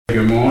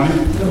Good morning.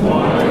 Good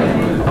morning.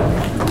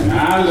 And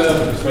I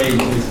love to praise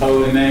His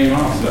holy name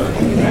also.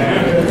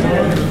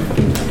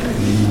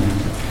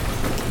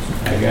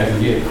 I got to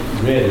get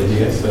ready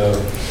here, so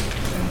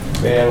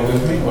bear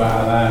with me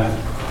while I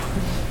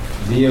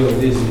deal with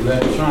this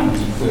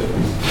electronic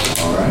equipment.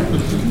 All right.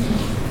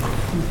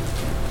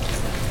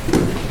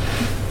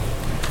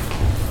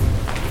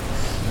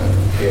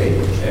 Okay,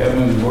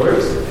 Evans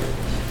works.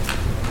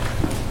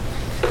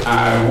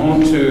 I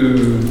want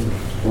to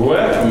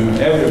welcome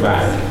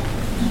everybody.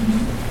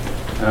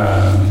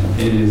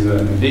 It is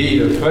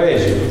indeed a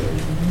pleasure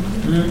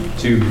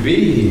to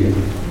be here.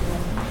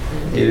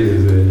 It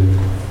is a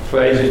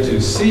pleasure to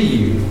see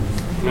you.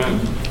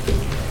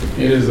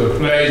 It is a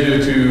pleasure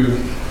to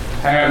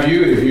have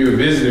you if you're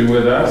visiting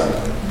with us.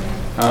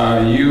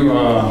 You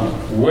are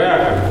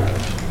welcome,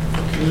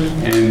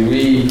 and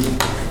we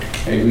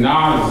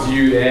acknowledge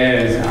you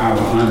as our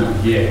honored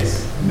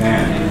guest.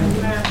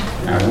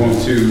 I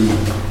want to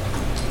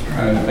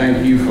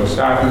thank you for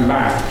stopping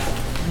by.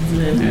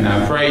 And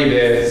I pray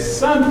that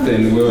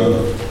something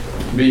will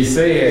be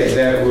said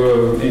that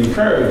will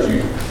encourage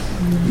you,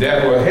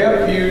 that will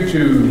help you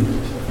to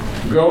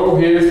go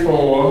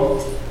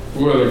henceforth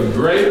with a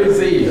greater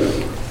zeal,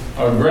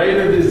 a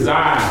greater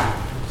desire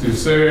to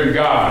serve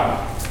God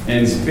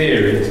in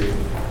spirit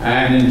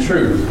and in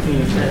truth.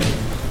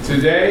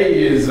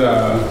 Today is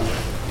a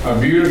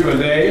beautiful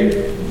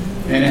day,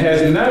 and it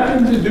has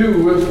nothing to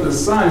do with the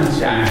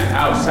sunshine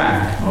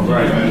outside. All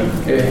right, man.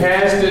 It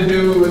has to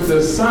do with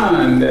the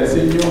sun that's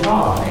in your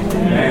heart.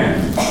 Amen.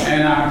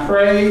 And I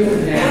pray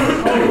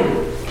and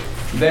hope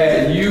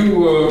that you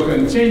will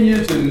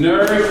continue to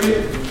nourish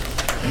it,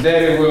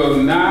 that it will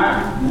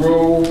not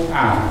grow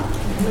out,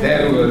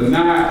 that it will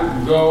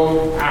not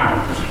go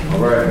out. All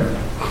right.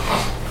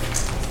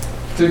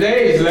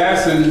 Today's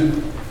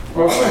lesson,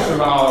 well, first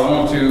of all, I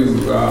want to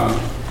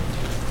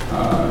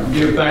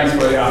give thanks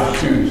for the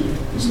opportunity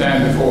to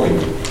stand before you.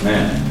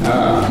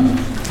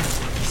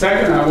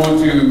 Second, I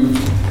want to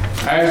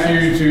ask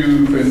you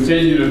to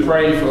continue to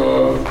pray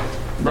for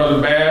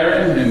Brother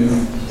Barry and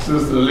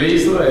Sister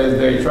Lisa as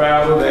they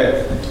travel,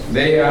 that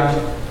they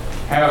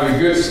have a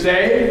good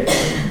stay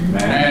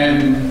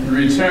and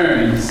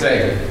return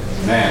safe.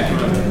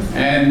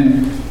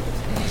 And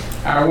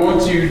I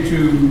want you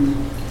to,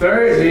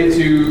 thirdly,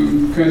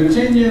 to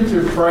continue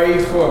to pray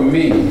for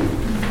me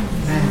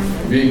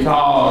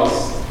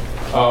because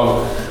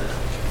of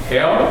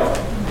health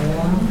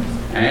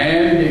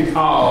and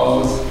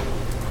because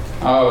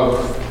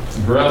of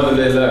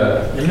brotherly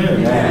love. You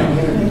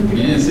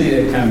didn't see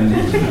that coming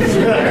in.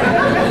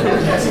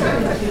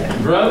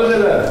 Brotherly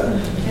love.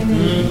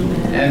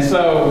 And so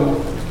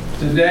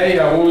today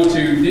I want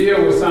to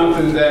deal with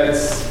something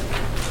that's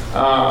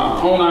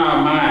on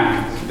our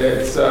minds,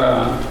 that's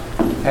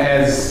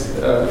has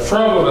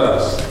troubled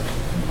us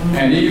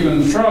and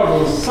even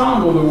troubled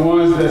some of the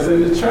ones that's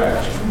in the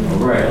church.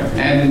 Right.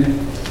 And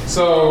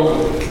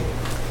so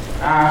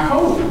I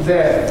hope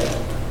that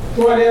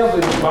whatever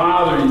is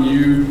bothering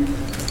you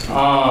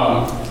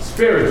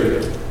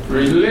spiritually,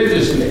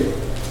 religiously,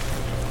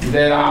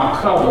 that I'll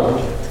cover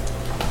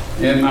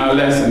in my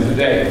lesson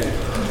today.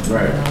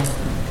 Right.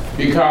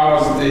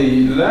 Because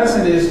the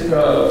lesson is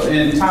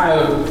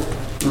entitled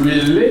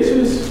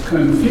Religious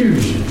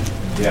Confusion.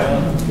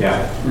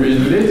 Yeah.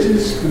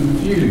 Religious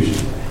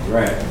confusion.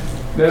 Right.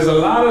 There's a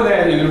lot of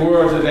that in the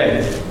world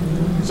today.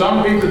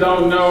 Some people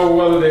don't know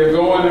whether they're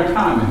going or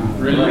coming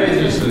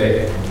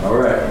religiously. All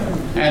right.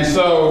 And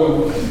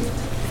so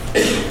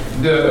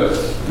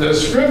the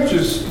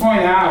scriptures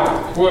point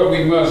out what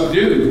we must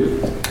do,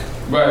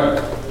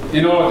 but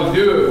in order to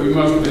do it, we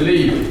must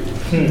believe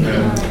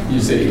it. You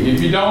see, if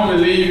you don't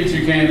believe it,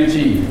 you can't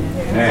achieve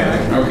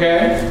it.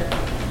 Okay?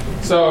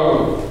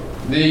 So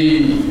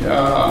the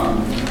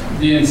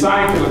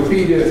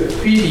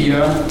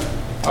Encyclopedia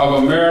of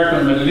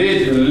American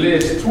Religion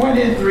lists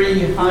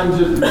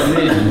 2,300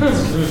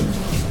 religions.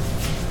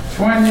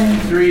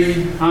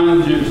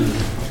 2,300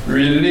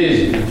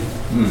 religions.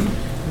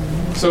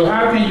 So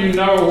how can you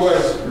know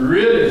what's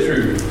really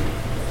true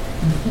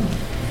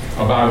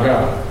about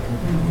God?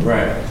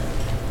 Right.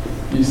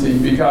 You see,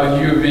 because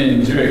you've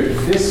been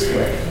jerked this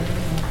way,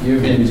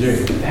 you've been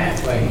jerked that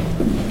way,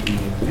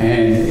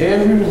 and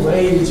every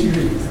way that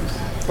you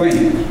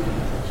think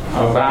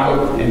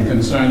about and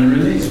concerning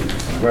religion.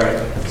 Right.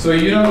 So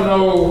you don't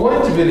know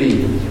what to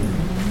believe.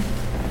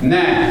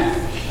 Now,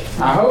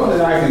 I hope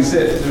that I can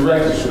set the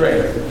record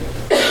straight.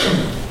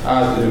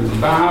 The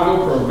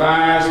Bible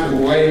provides the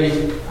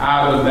way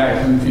out of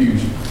that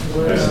confusion.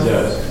 Yes, it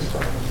does.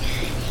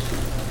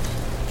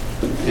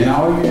 And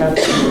all you have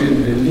to do is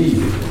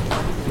believe it.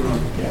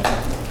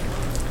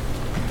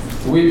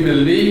 We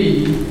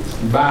believe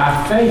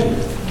by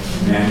faith.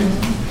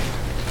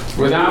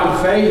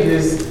 Without faith,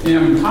 it's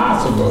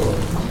impossible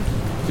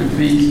to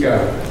please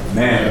God.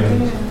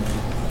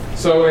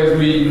 So as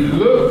we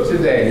look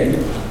today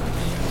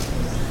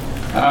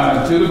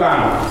to the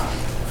Bible,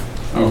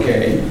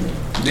 okay,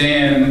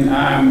 then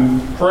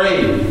I'm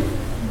praying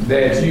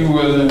that you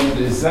will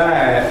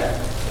decide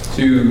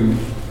to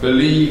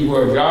believe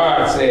what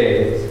God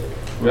says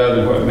rather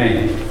than what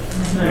man.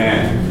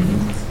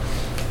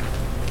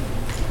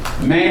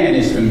 Man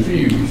is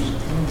confused.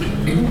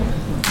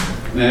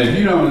 Now, if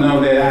you don't know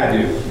that, I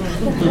do.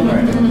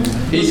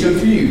 He's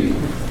confused.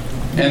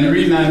 And the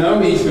reason I know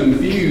he's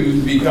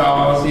confused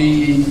because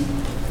he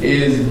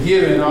is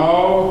given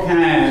all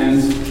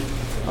kinds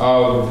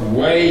of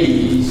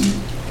ways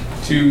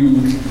to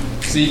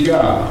see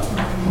God.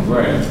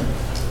 Right.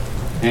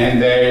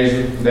 And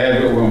there's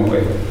but one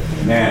way.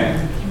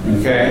 Man.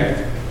 Okay?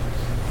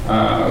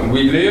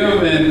 We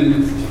live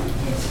in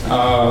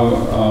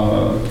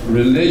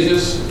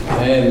religious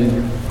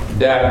and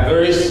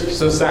diverse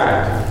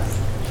society.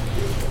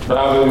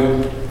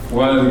 Probably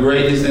one of the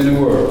greatest in the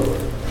world.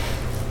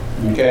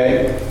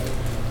 Okay?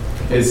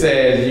 It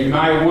says you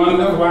might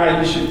wonder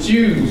why you should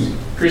choose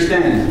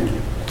Christianity.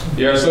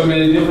 There are so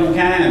many different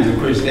kinds of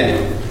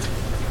Christianity.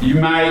 You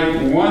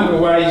might wonder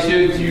why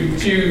you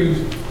choose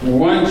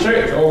one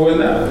church over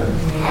another.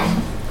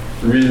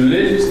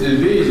 Religious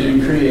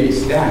division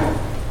creates doubt.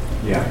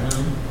 Yeah.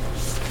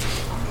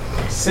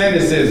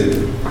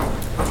 Cynicism,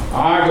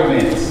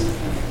 arguments,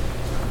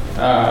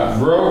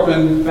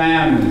 broken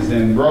families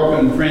and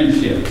broken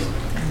friendships.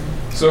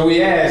 So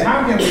we ask,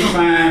 how can we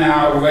find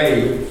our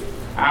way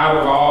out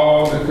of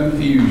all the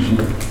confusion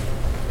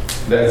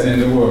that's in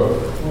the world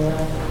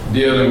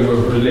dealing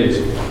with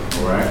religion?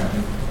 Right.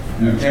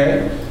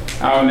 Okay?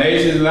 Our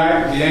nation is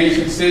like the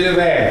ancient city of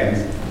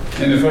Athens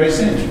in the first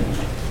century.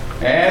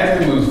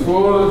 Athens was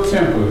full of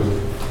temples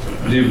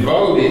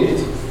devoted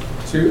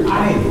to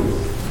idols,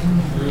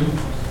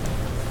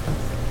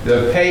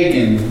 the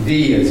pagan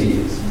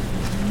deities.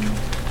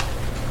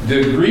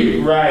 The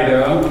Greek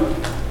writer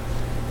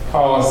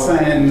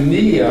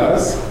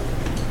Pausanias,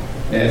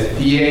 that's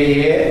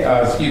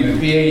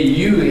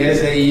Pausanius,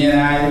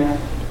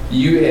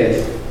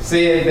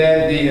 said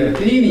that the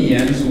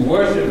Athenians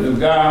worshipped the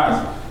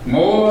gods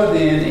more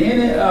than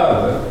any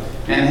other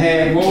and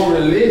had more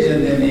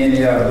religion than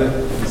any other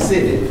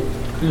city.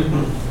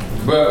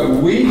 But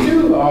we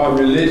too are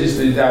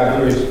religiously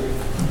diverse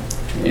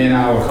in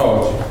our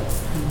culture.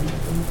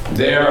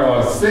 There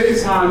are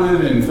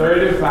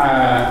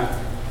 635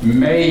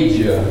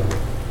 major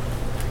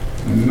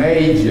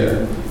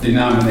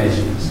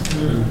denominations.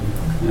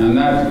 Now, I'm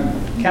not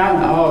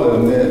counting all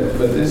of them,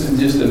 but this is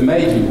just a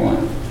major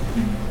one.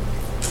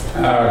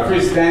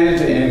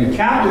 Christianity and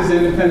countless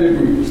independent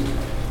groups.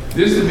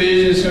 This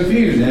division is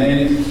confusing, and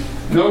it's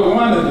no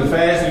wonder the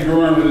fastest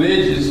growing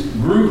religious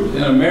group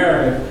in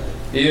America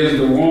is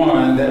the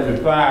one that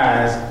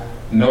replies,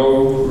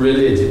 no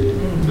religion.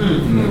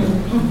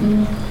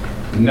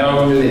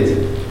 No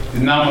religion. The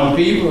number of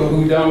people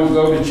who don't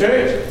go to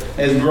church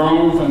has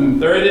grown from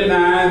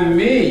 39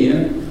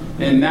 million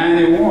in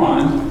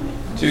 91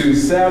 to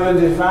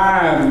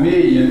 75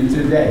 million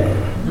today.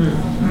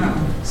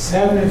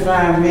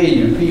 75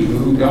 million people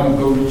who don't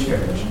go to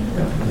church.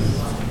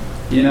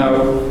 You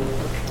know,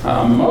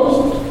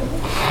 most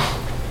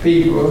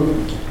people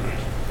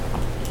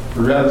would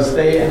rather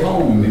stay at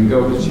home than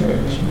go to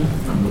church.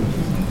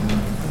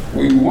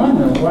 We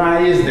wonder,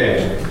 why is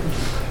that?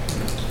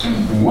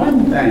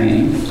 One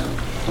thing,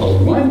 or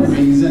one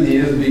reason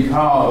is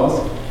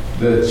because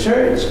the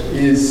church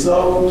is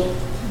so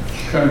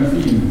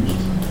confused.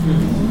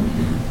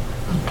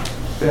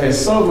 There's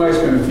so much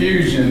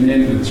confusion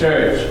in the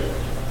church,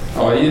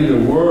 or in the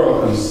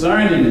world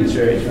concerning the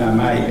church, I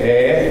might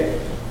add,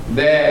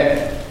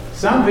 that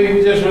some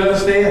people just rather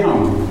stay at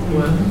home.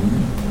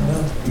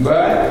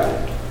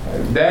 But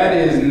that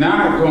is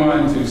not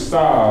going to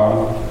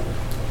solve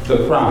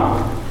the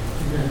problem.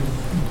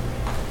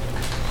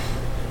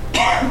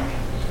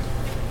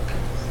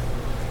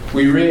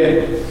 We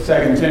read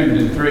 2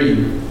 Timothy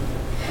 3,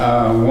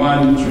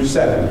 1 through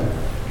 7.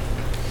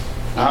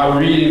 Our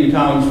reading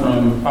comes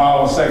from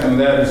Paul's second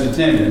letter to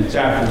Timothy,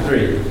 chapter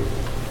 3.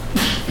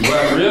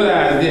 But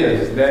realize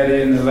this, that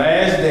in the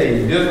last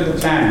days, difficult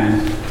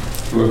times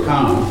will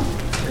come.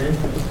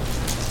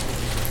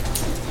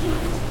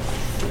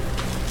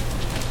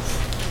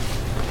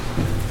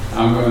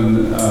 I'm going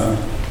to,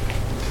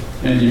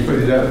 can you put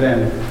it up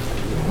there?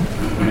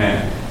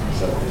 Man.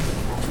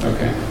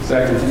 Okay,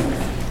 second,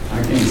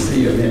 I can't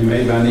see it, then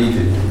maybe I need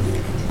to,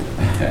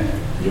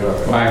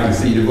 well, I can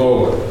see the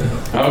board.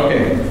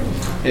 Okay,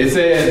 it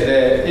says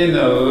that in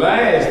the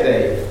last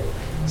day,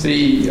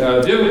 see,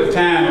 difficult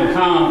time will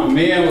come when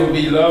men will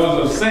be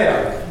lovers of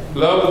self,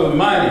 lovers of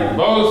money,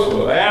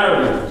 boastful,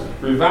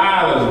 arrogant,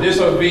 revilers,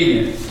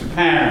 disobedient to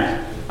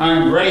parents,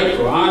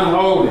 ungrateful,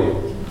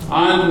 unholy,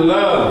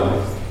 unloving,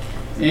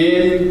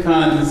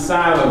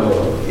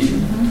 inconsolable.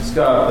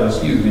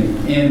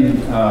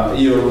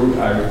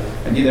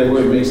 I get that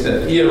word mixed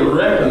up.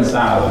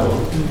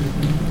 Irreconcilable,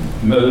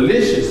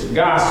 malicious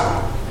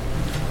gossip,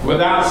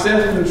 without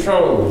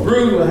self-control,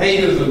 brutal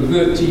haters of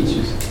good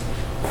teachers,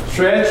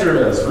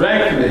 treacherous,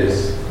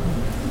 reckless,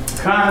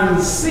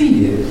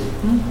 conceited,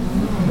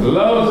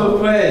 lovers of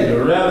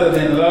pleasure rather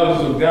than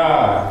lovers of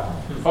God,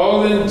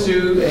 holding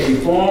to a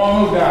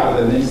form of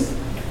godliness,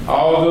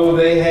 although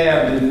they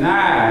have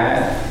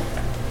denied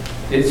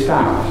its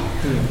power.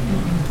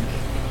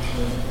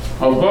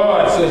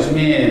 Avoid such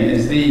men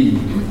as these,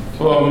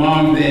 for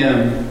among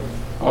them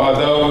are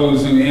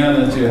those who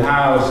enter to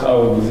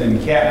households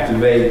and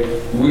captivate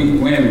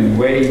weak women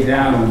weighed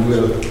down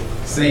with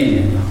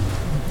sin,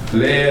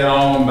 led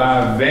on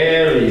by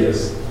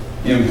various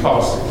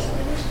impulses,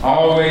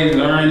 always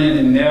learning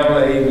and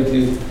never able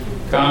to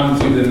come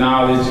to the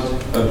knowledge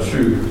of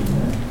truth.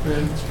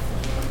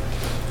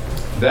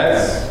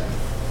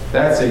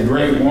 That's a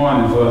great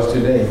warning for us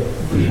today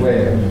as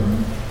well,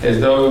 as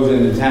those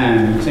in the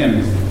time of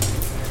Timothy.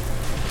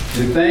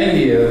 The thing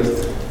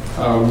is,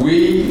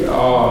 we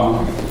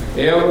are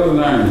ever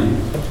learning,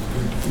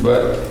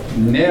 but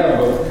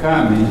never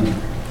coming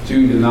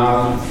to the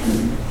knowledge of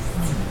truth.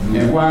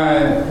 And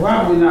why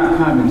are we not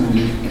coming to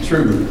the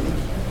truth?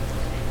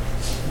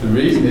 The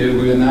reason is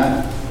we're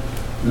not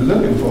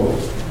looking for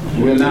it.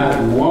 We're not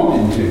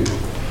wanting to.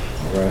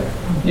 Right.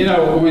 You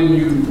know, when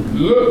you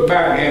look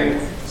back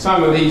at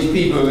some of these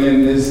people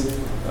in this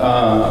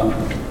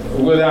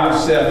without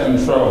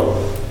self-control,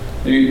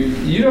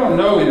 you don't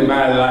know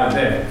anybody like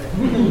that.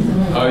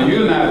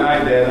 You're not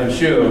like that, I'm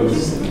sure.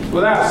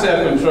 Without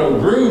self-control,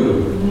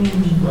 brutal.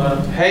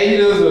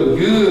 Haters of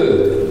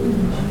good.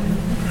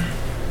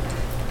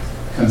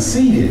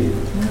 Conceited.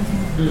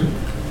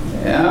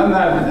 And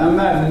I'm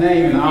not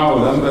naming all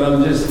of them, but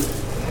I'm just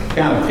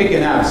kind of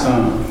picking out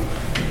some.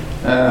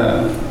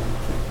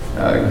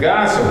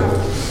 Gossip.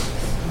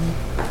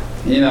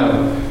 You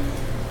know,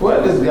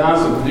 what does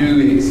gossip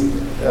do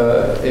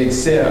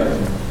except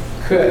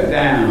cut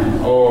down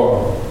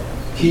or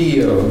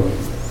kill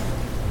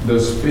the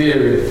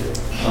spirit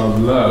of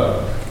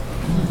love?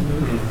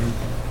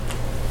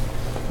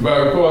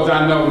 But of course,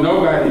 I know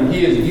nobody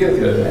here is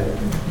guilty of that.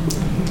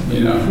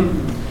 You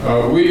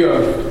know, we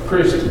are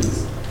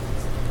Christians,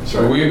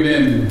 so we've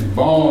been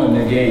born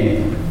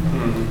again.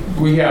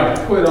 We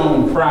have put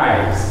on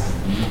Christ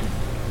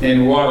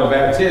in water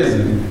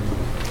baptism,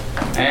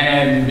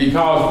 and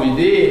because we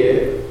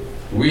did,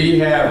 we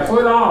have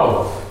put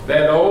off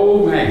that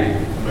old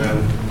man.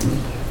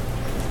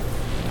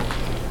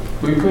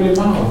 We put him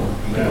off.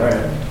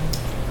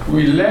 Right.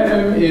 We left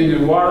him in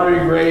the watery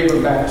grave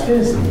of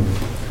baptism,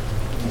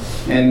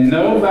 and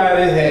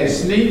nobody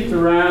has sneaked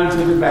around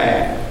to the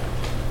back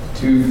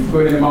to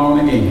put him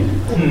on again.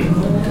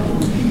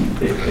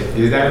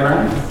 Is that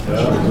right?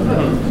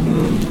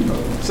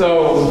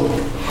 So,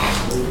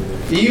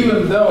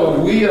 even though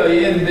we are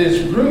in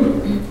this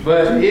group,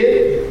 but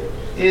it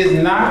is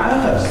not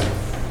us.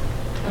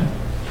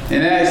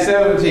 In Acts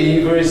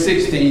 17, verse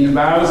 16, the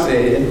Bible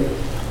said,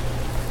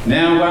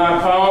 now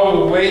while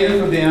Paul was waiting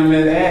for them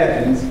at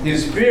Athens,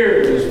 his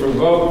spirit was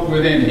provoked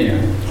within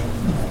him,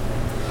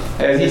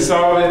 as he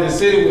saw that the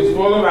city was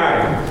full of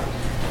idols.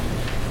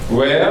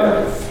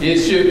 Well, it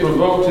should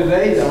provoke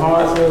today the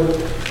hearts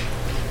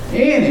of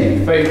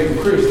any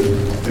faithful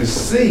Christian to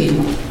see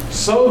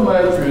so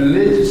much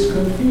religious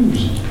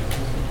confusion.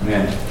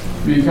 Amen.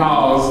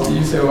 Because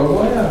you say, well,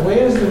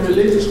 where's the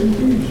religious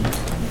confusion?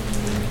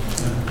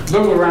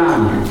 Look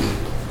around you.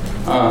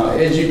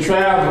 As you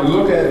travel,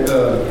 look at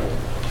the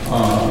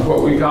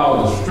what we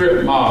call the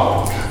strip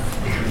mall.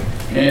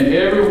 And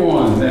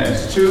everyone,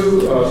 that's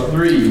 2 or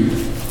 3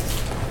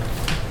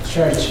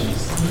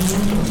 churches.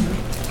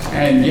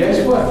 And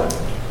guess what?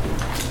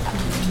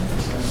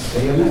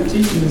 They are not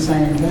teaching the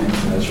same thing.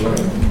 That's right.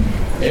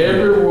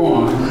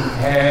 Everyone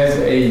has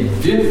a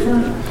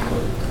different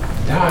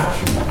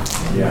doctrine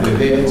that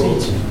they're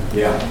teaching.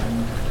 Yeah.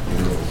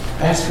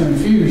 That's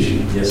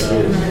confusion. Yes,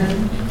 it is.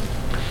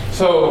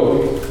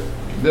 So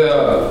the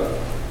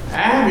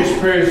average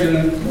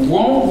person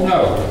won't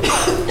know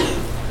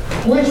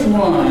which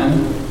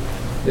one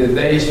that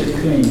they should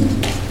cling to.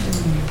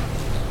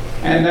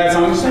 And that's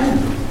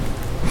understandable.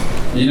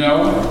 You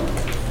know,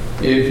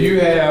 if you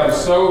have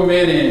so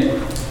many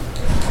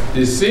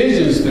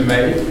decisions to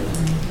make,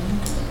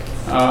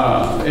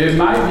 it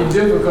might be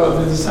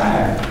difficult to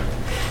decide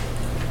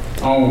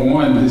on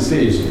one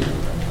decision.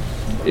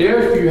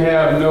 If you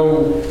have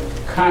no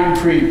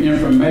concrete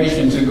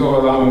information to go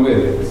along with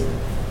it.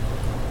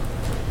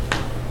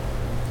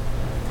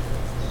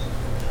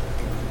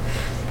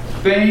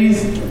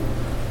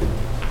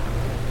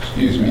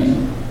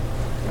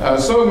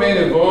 So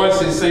many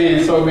voices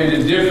saying so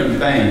many different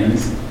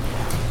things,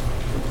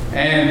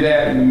 and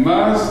that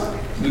must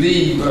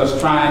leave us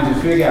trying to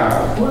figure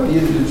out what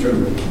is the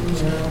truth.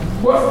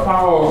 What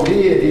Paul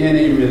did in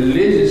a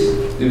religious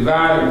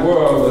divided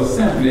world was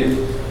simply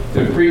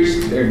to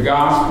preach the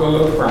gospel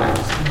of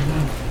Christ.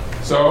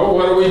 So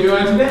what are we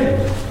doing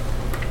today?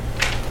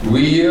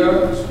 We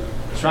are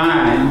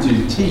trying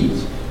to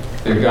teach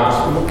the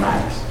gospel of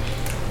Christ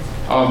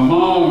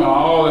among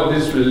all of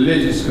this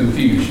religious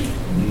confusion.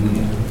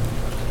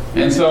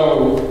 And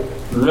so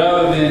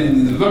rather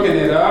than looking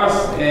at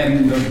us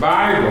and the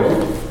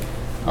Bible,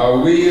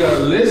 we are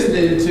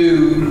listening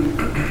to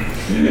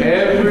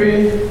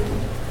every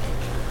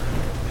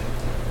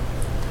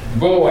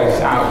voice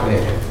out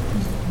there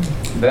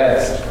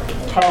that's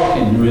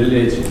talking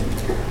religion.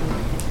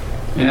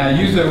 And I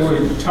use the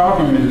word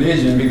talking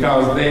religion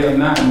because they are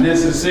not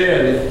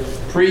necessarily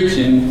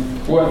preaching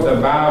what the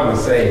Bible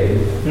says.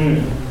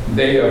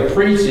 They are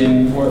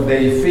preaching what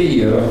they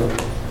feel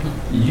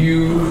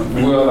you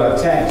will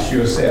attach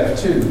yourself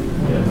to.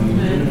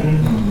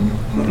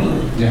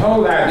 The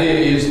whole idea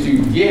is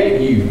to get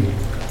you,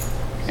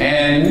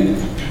 and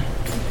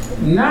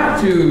not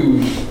to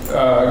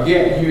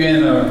get you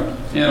in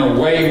a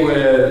way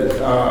where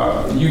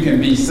you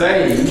can be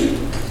saved.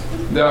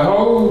 The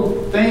whole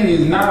thing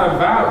is not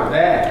about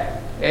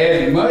that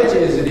as much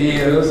as it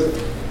is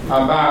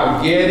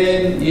about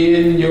getting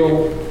in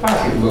your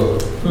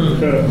pocketbook.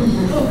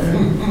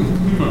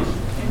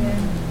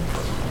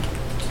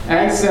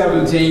 Acts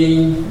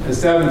 17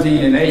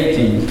 and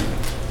 18.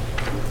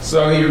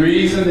 So he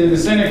reasoned in the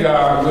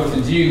synagogue with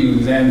the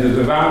Jews and the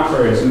devout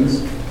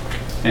persons,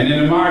 and in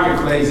the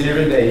marketplace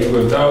every day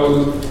with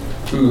those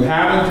who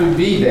happened to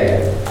be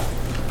there.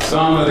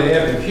 Some of the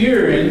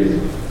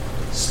Epicureans,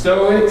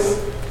 Stoics,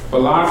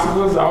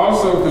 philosophers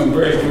also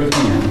conversed with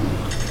him.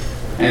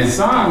 And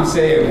some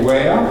said,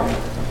 well,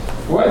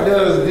 what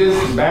does this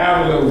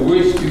babbler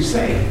wish to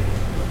say?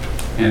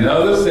 And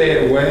others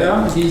said,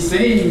 well, he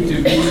seemed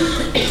to be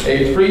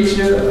a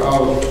preacher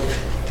of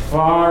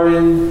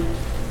foreign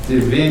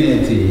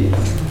divinity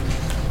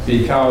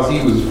because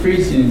he was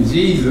preaching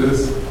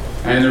Jesus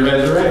and the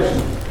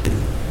resurrection.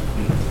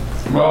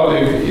 Well,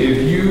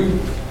 if you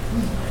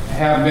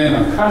have been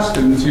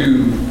accustomed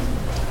to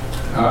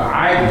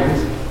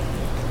idols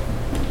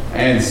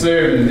and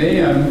serving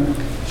them,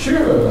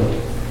 sure,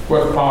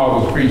 what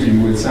Paul was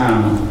preaching would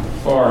sound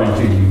foreign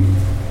to you.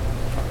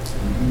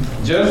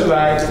 Just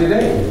like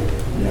today.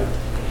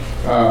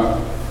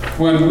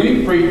 When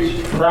we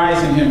preach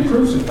Christ and Him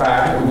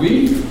crucified,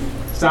 we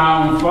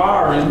sound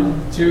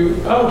foreign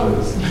to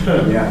others.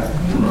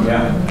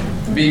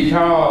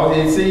 Because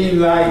it seems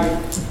like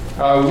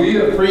we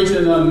are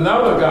preaching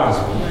another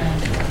gospel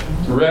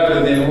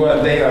rather than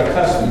what they are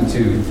accustomed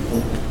to.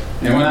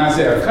 And when I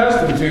say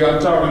accustomed to,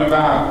 I'm talking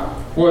about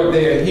what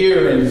they're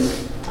hearing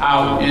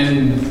out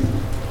in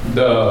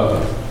the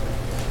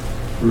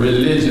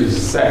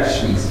religious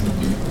sections.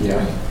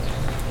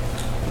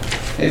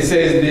 It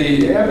says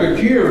the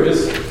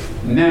Epicurus,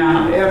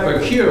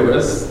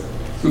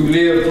 who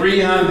lived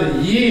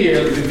 300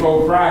 years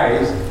before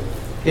Christ,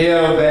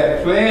 held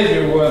that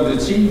pleasure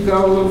was the chief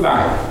goal of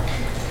life,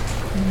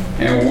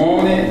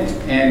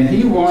 and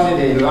he wanted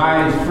a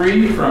life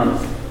free from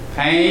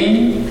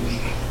pain,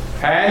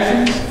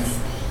 passions,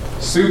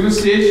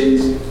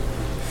 superstitions,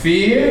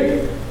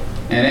 fear,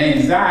 and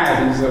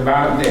anxieties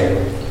about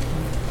death.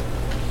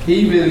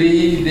 He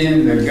believed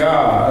in the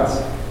gods,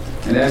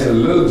 and that's a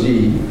little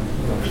g,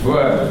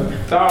 but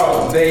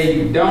thought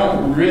they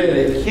don't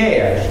really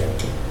care.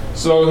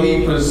 So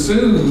he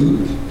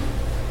pursued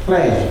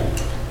pleasure.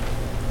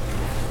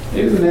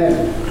 Isn't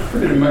that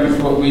pretty much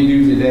what we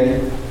do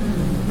today?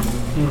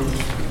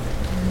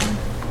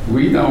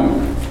 We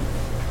don't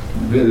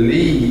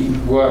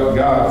believe what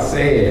God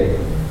said.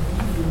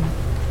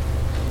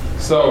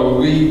 So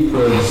we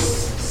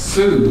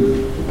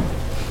pursue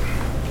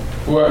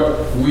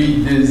what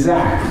we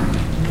desire.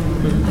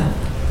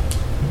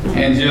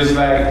 And just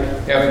like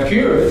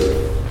Epicurus,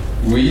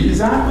 we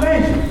desire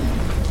pleasure.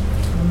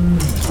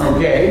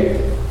 Okay?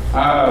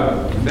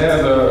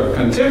 There's a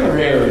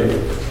contemporary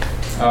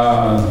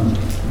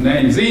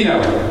named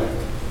Zeno,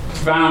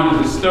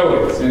 founded the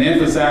Stoics and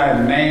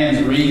emphasized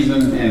man's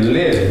reason and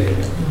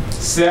living,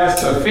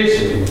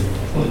 self-sufficient.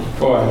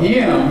 For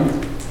him,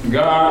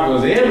 God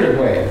was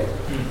everywhere.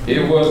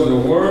 It was the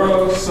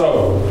world's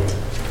soul.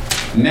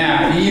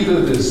 Now,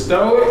 neither the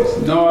Stoics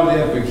nor the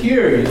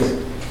Epicureans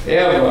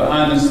ever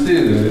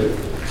understood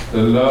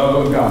the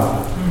love of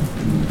God.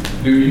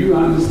 Do you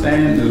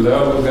understand the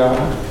love of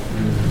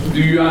God?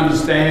 Do you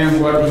understand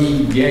what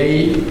He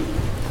gave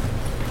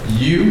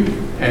you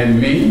and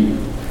me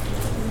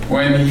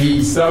when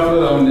He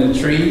suffered on the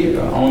tree,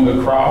 on the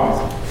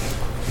cross?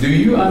 Do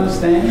you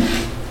understand?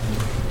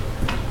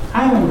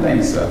 I don't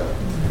think so.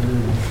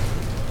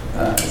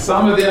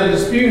 Some of them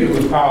disputed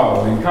with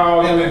Paul and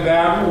called him a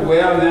babbler.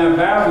 Well, now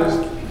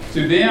babblers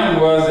to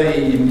them was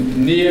a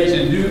near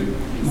to do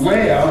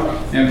well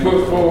and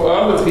put forth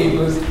other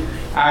people's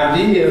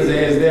ideas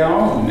as their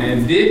own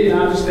and didn't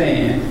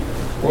understand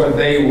what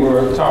they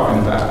were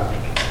talking about.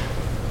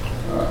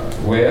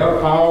 Well,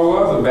 Paul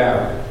was a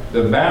babbler.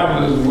 The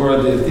babblers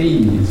were the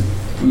Athenians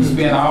who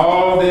spent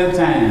all their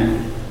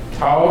time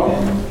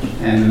talking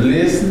and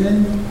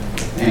listening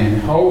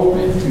and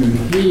hoping to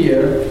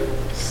hear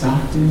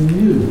something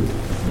new.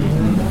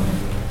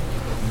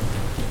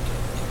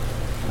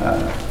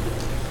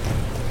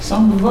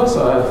 Some of us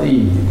are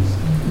Athenians.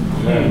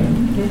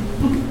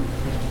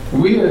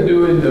 We are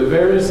doing the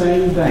very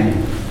same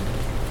thing.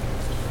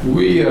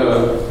 We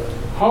are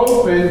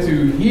hoping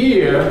to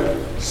hear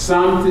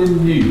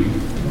something new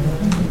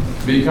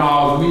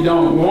because we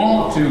don't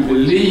want to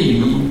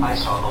believe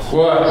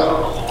what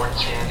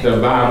the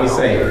Bible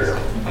says.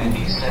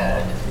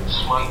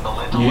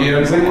 You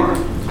hear what I'm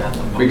saying?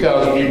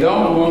 Because we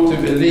don't want to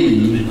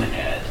believe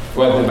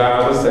what the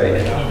Bible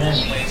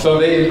says. So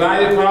they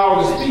invited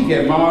Paul to speak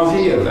at Mars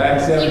Hill,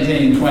 Acts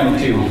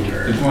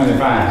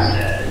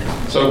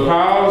 17:22-25. So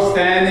Paul,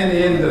 standing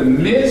in the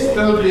midst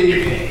of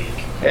the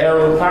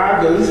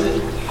Areopagus,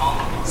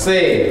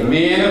 said,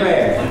 "Men of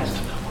Athens,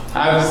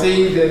 I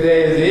perceive that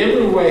there is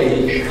every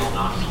way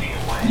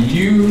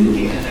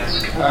you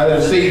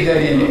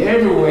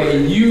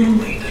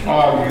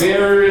are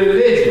very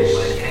religious.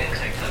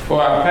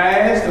 For I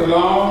passed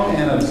along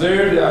and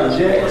observed the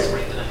objects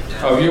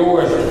of your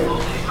worship.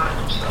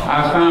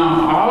 I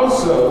found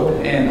also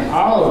an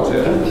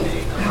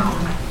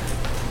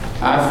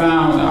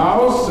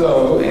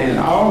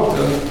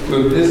altar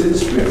with this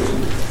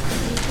inscription: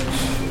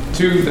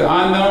 to the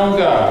unknown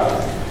God.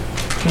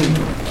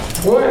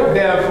 What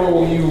therefore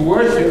will you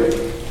worship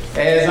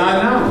as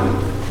unknown?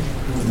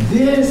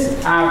 This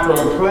I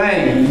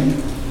proclaim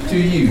to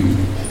you.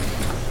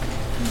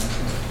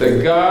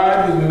 The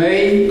God who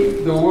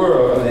made the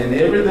world and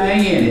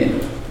everything in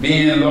it,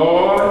 being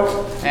Lord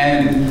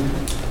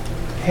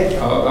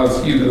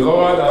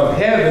Lord of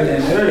heaven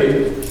and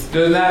earth,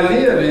 does not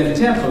live in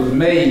temples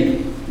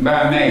made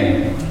by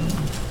man,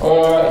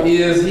 or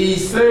is he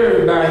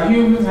served by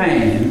human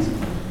hands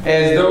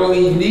as though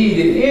he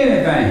needed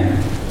anything,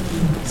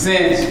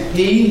 since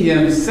he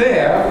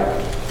himself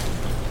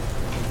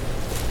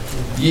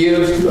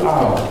gives to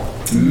all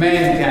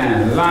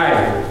mankind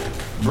life,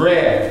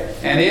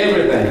 breath, and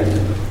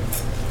everything.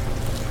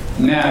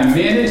 Now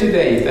many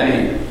today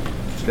think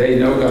they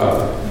know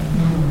God.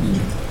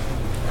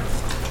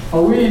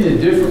 Are we any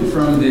different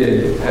from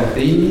the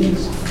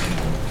Athenians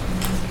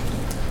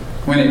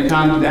when it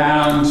comes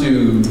down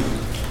to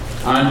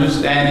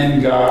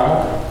understanding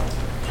God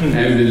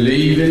and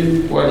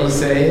believing what he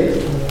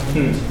says?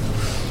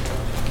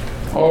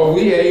 Are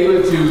we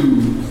able to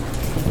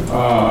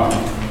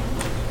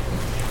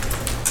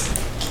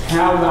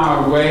have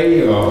our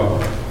way or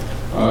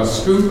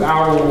scoop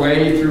our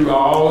way through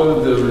all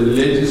of the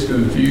religious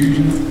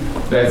confusion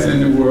that's in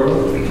the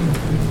world?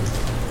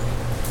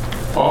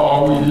 Or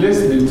are we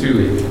listening to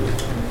it?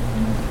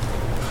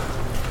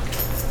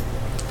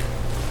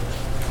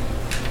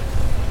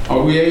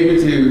 Are we able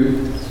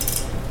to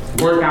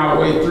work our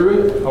way through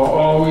it, or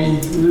are we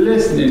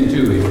listening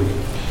to it?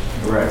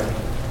 Right.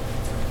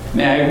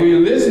 Now, if we're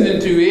listening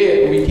to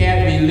it, we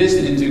can't be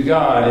listening to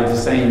God at the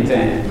same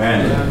time.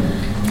 Amen.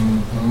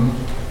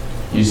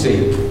 You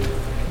see.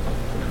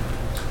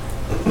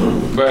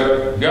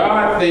 But the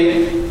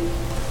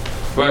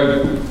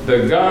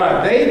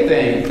God they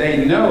think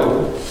they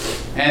know,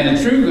 and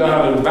the true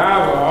God of the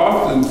Bible are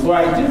often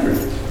quite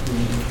different.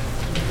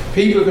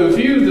 People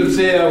confuse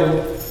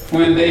themselves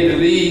when they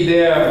believe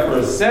their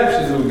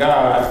perceptions of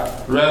God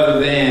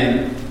rather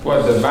than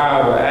what the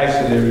Bible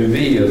actually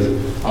reveals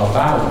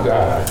about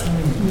God.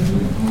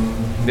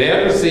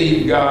 Their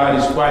perceived God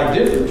is quite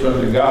different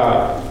from the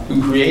God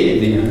who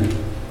created them.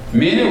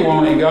 Many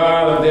want a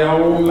God of their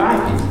own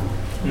liking,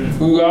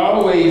 who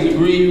always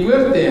agree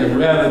with them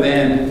rather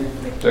than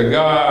the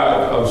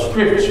God of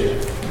Scripture.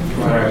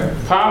 Right.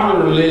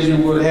 Popular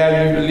religion would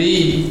have you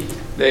believe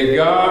that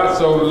God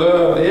so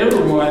loved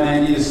everyone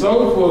and he is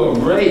so full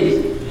of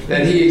grace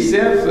that he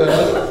accepts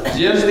us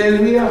just as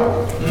we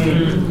are,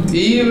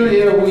 even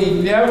if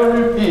we never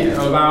repent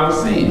of our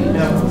sins.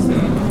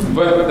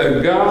 But the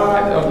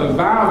God of the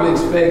Bible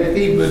expects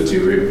people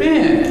to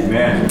repent.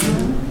 Amen.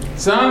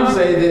 Some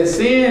say that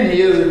sin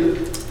is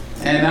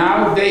an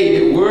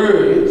outdated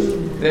word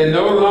that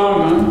no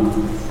longer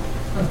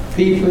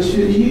people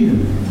should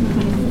use.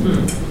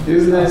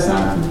 Isn't that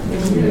something?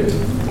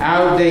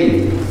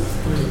 Outdated.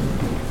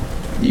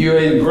 You're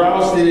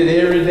engrossed in it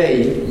every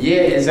day,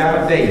 yet it's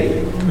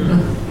outdated.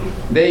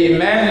 They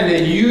imagine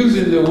that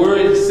using the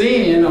word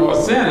sin or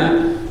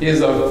sinner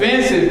is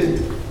offensive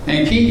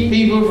and keep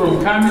people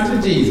from coming to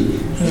Jesus.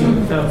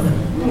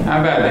 How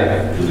about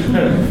that?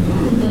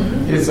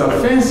 It's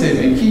offensive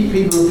and keep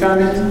people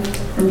from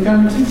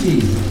coming to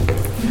Jesus.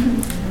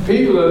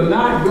 People are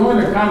not going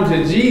to come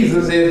to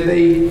Jesus if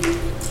they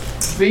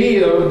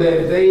feel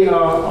that they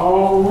are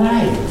all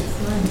right.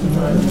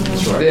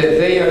 That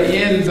they are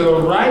in the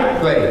right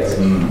place.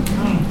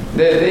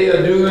 That they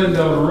are doing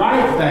the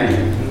right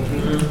thing.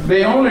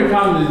 They only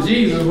come to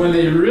Jesus when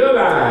they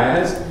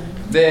realize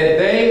that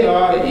they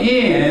are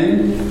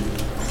in,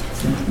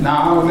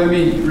 now let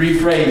me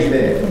rephrase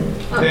that,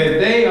 that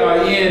they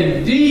are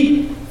in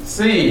deep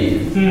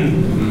sin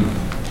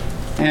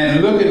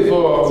and looking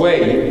for a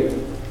way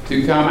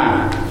to come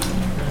out.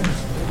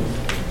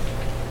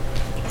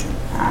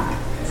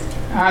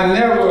 I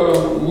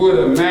never would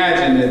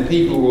imagine that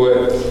people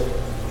would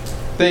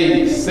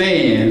think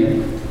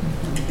sin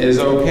is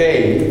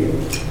okay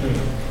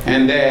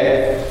and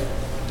that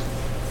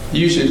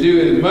you should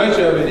do as much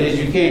of it as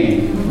you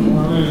can.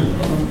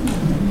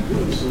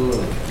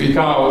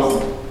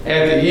 Because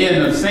at the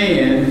end of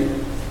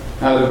sin,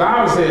 now the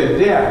Bible says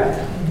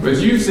death, but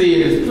you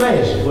see it as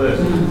pleasure.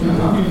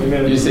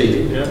 You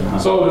see.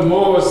 So the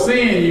more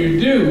sin you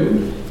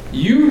do,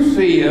 you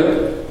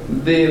feel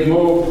the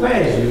more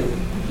pleasure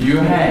you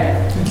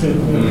have.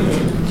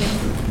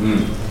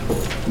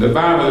 The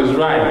Bible is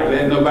right.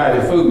 Let nobody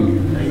fool you.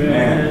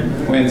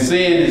 Amen. When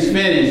sin is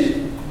finished,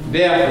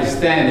 death is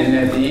standing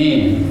at the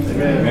end.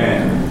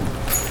 Amen.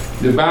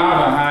 The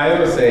Bible,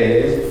 however,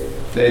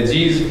 says that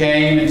Jesus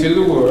came into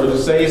the world to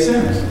save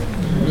sinners.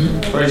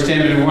 1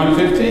 Timothy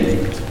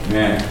 1:15.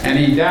 Amen. And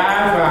he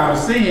died for our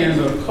sins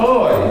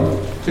according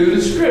to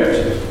the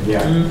scripture.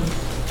 Yeah.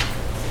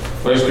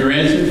 1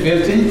 Corinthians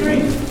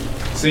 15:3.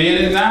 Sin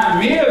is not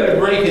merely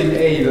breaking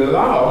a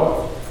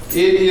law,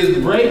 it is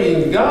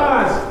breaking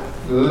God's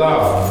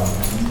law.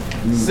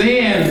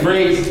 Sin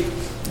breaks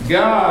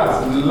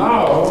God's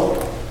law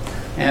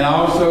and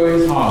also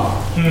his heart.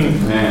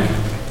 Amen.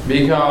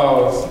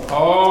 Because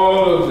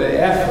all of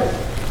the effort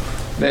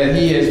that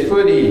he has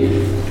put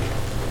in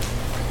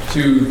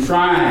to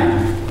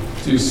trying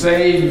to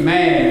save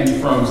man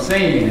from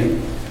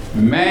sin,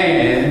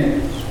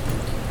 man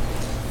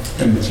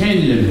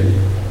continually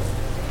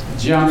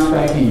jumps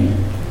back in.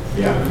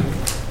 Yeah.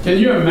 Can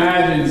you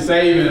imagine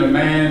saving a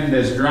man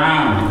that's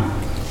drowning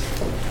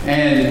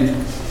and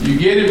you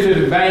get him to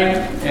the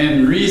bank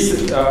and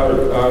resuscitate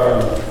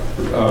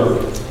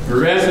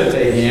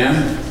him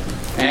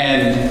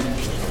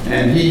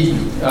and he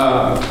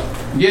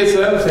gets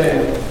up,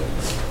 says,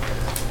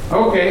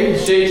 okay,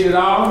 shakes it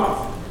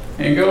off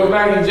and goes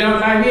back and jumps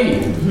back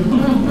in?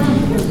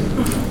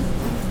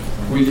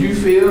 Would you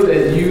feel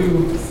that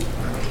you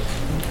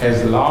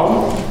has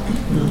lost?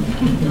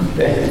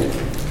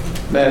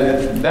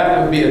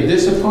 That would be a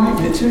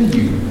disappointment to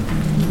you.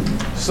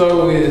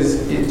 So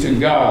is it to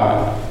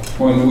God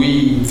when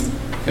we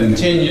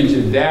continue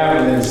to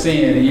dabble in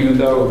sin, even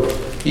though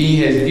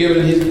he has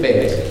given his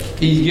best.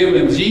 He's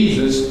given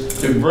Jesus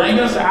to bring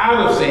us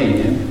out of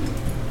sin,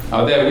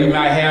 that we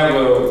might have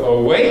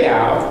a way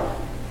out,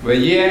 but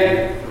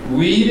yet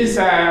we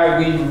decide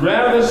we'd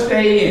rather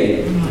stay in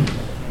it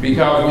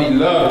because we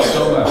love it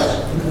so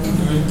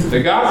much.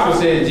 The gospel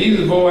says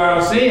Jesus bore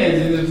our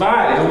sins in his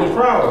body on the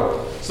cross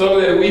so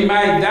that we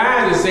might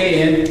die to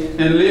sin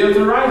and live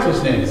to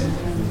righteousness.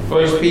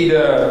 1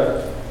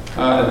 Peter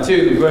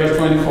 2, verse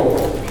 24.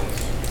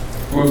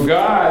 With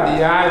God,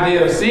 the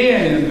idea of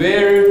sin is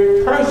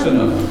very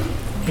personal.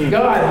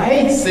 God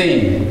hates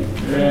sin,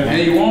 and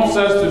he wants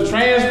us to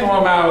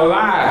transform our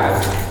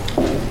lives.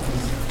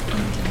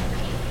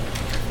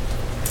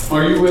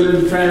 Are you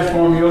willing to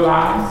transform your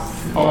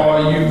life, or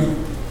are you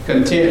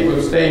content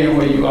with staying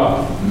where you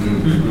are?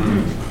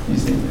 You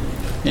see,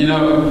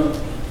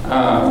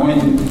 when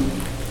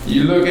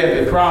you look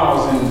at the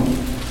cross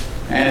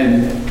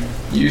and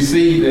you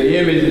see the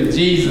image of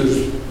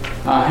Jesus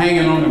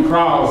hanging on the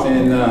cross,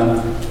 and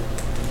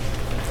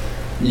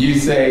you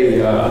say,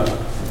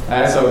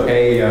 that's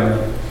okay,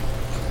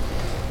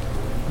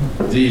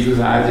 Jesus,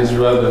 I just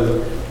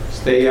rather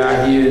stay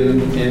out here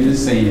in the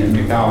sin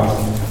because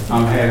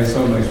I'm having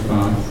so much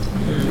fun.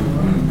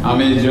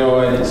 I'm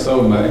enjoying it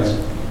so much.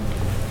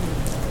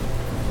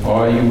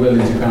 Or are you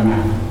willing to come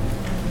out?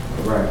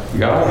 Right.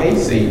 God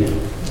hates sin.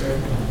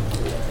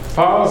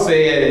 Paul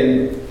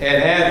said at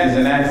Athens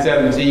in Acts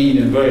 17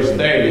 and verse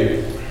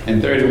 30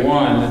 and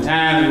 31, the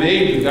time of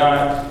ignorance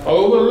God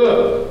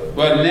overlooked,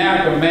 but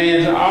now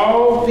commands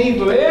all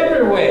people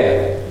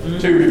everywhere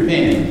to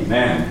repent.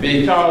 Amen.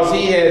 Because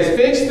he has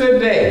fixed a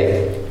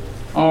day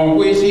on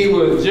which he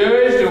will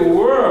judge the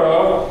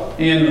world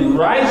in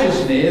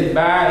righteousness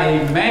by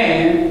a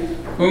man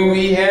whom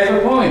he has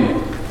appointed.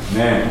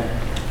 Amen.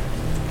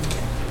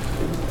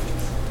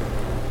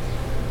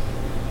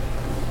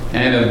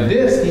 And of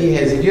this he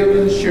has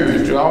given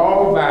assurance to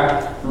all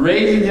by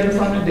raising him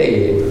from the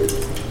dead.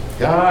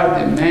 God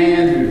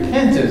demands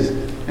repentance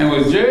and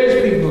will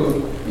judge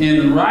people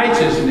in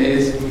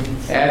righteousness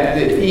at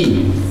the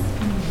end.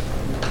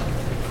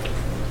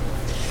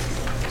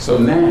 So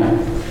now,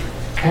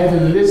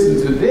 having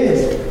listened to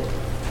this,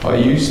 are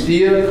you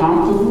still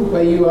comfortable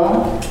where you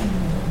are?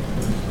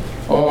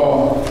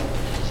 Or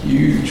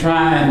you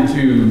trying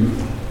to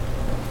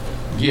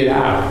get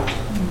out?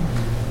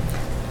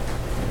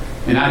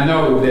 And I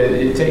know that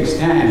it takes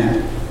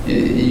time.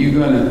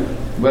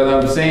 But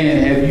I'm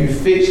saying, have you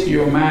fixed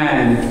your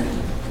mind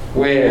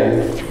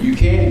where you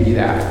can get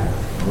out?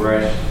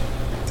 Right.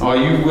 Are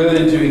you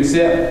willing to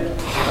accept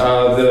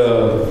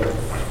the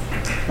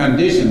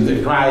conditions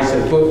that Christ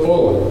has put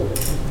forward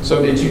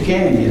so that you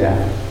can get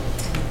out?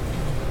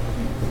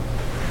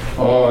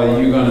 Or are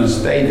you going to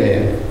stay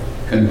there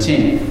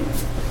content?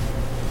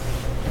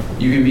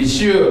 You can be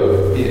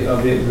sure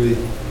of it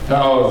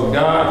because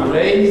God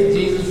raised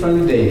Jesus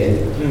from the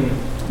dead.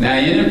 Now,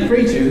 any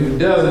preacher who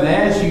doesn't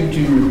ask you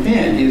to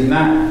repent is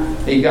not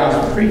a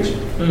gospel preacher.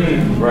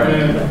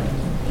 Right.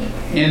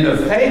 In the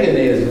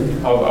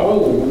paganism of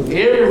old,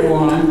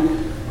 everyone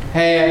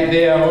had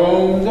their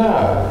own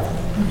God.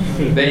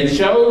 They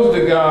chose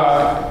the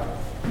God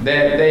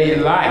that they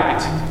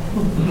liked.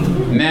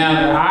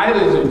 Now, the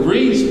idols of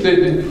Greece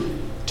couldn't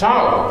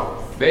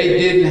talk. They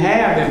didn't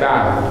have the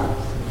Bible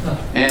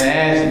and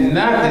asked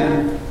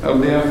nothing of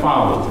their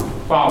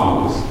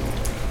followers.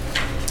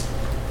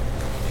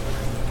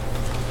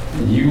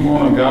 You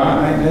want a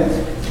God like that?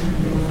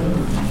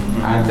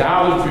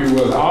 Idolatry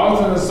was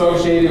often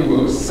associated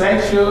with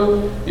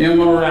sexual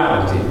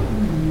immorality,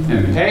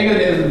 and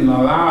paganism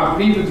allowed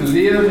people to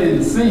live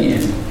in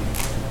sin.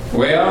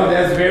 Well,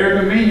 that's very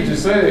convenient to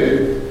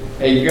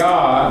serve a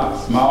God,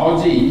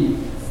 small g,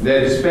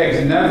 that expects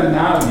nothing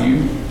out of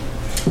you.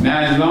 Now,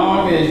 as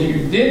long as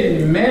you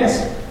didn't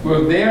mess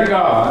with their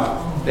God,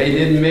 they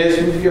didn't mess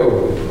with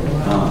yours.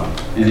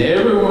 And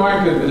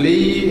everyone could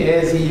believe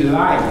as he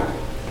liked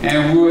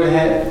and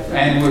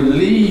would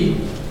leave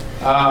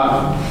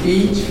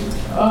each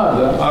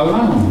other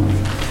alone.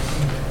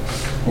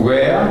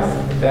 Well,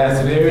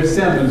 that's very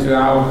similar to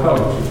our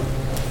culture.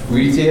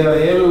 We tell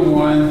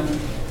everyone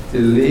to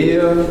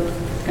live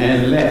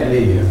and let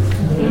live.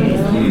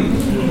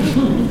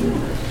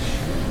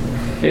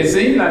 It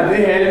seemed like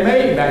they had it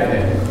made back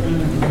then.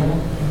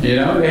 You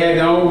know, they had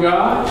their own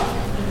God.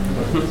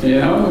 You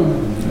know,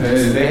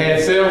 they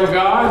had several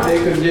gods. They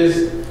could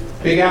just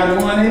pick out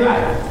the one they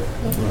liked.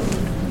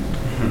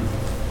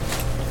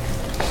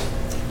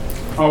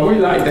 Are we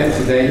like that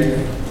today?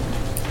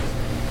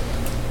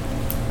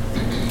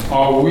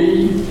 Are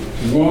we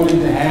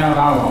wanting to have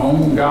our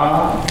own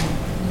God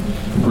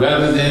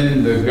rather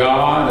than the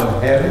God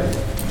of heaven?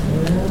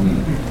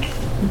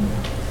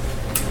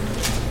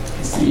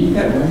 It seems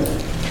that way.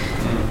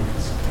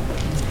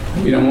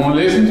 We don't want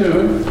to listen to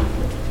it.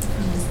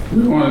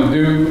 We want to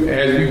do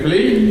as we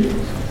please.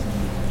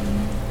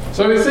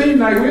 So it seems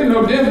like we're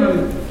no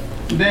different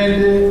than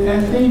the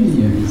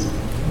Athenians.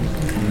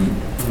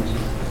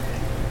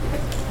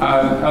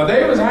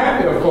 They was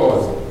happy, of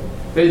course.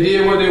 They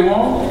did what they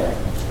wanted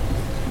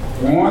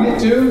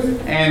to,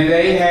 and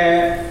they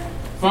had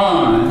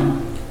fun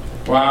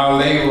while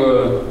they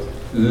were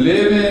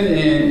living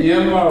in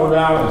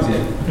immorality.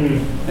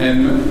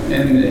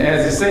 And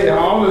as I say,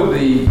 all of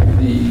the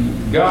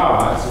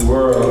gods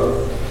were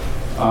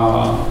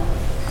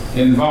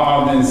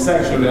involved in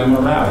sexual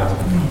immorality,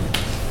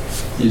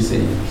 you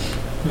see.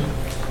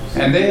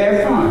 And they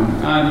had fun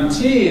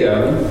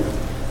until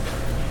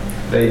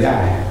they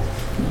died.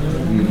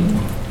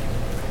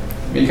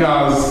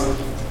 Because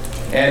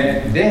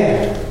at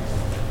death,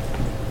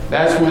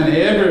 that's when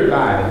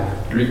everybody,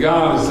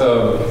 regardless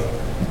of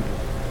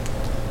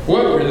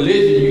what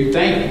religion you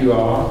think you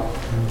are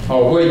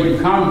or where you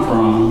come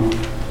from,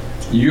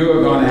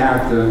 you're going to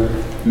have to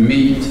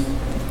meet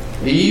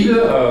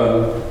either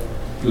a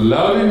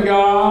loving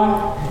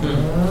God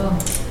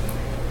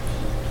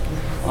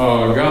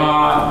or a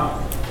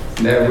God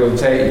that will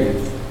take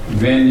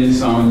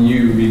vengeance on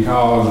you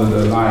because of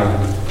the life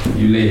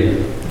you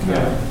live.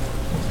 Yeah.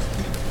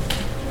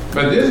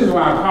 But this is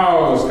why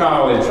Paul was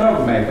called a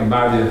troublemaker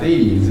by the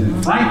Athenians.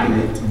 And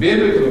frankly,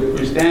 biblical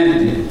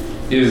Christianity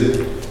is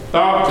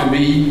thought to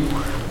be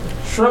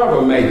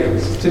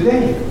troublemakers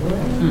today.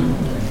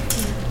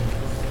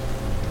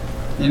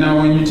 You know,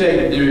 when you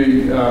take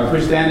the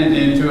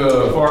Christianity into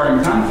a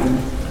foreign country,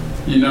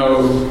 you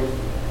know,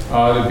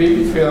 the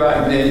people feel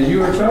like that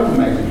you're a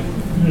troublemaker.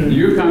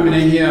 You're coming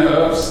in here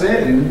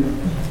upsetting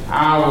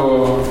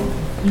our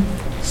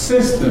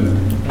system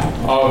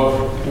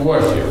of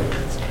worship.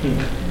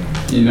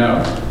 You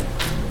know,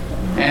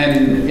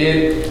 and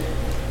it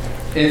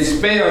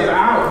spells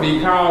out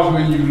because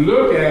when you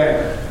look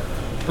at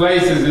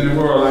places in the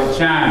world like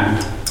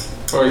China,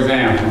 for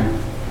example,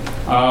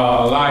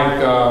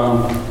 like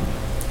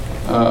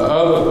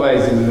other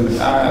places,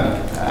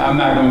 I'm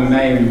not going to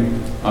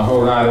name a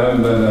whole lot of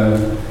them, but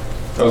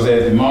because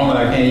at the moment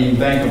I can't even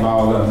think of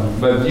all of them.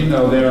 But you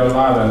know, there are a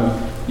lot of them.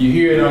 You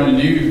hear it on the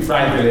news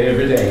practically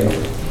every day,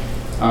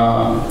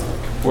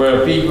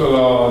 where people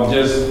are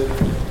just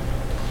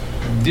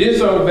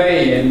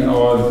disobeying,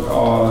 or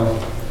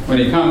when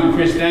it comes to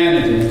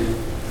Christianity,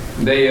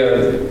 they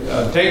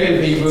are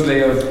taking people,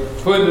 they are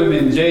putting them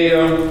in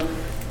jail,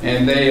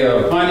 and they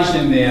are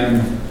punishing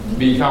them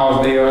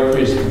because they are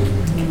Christian.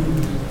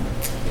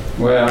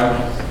 Well,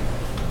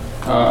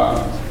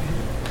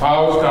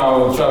 Paul's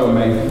called a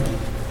troublemaker,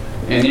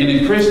 and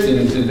any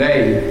Christian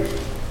today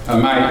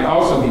might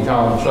also be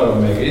called a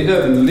troublemaker. It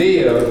doesn't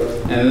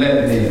live and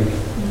let live.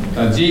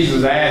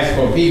 Jesus asked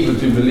for people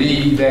to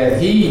believe that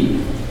He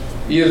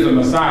is the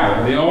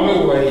Messiah, the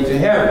only way to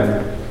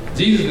heaven.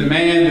 Jesus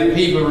demanded that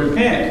people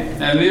repent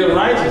and live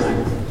righteously,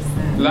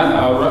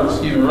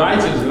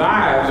 righteous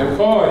lives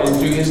according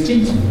to His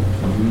teaching.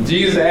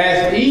 Jesus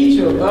asked each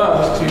of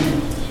us to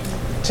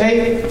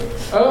take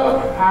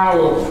up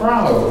our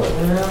cross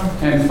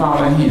and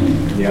follow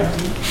Him.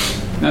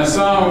 Now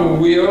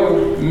some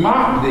will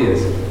mock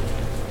this,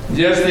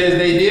 just as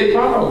they did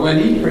Paul when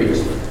he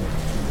preached.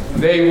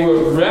 They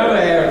would rather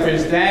have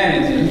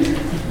Christianity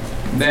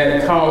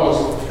that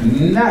costs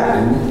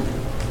nothing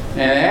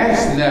and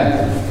asks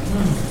nothing.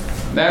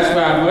 That's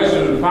why much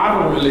of the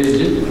popular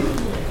religion,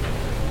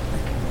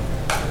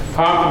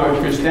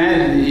 popular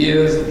Christianity,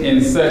 is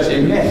in such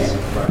a mess.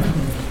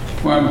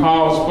 When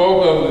Paul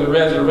spoke of the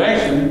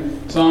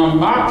resurrection, some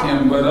mocked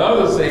him, but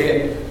others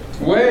said,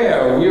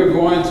 well, we're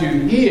going to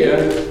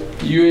hear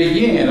you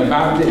again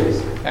about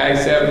this.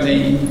 Acts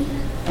 17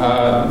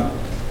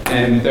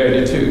 and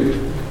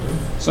 32.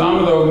 Some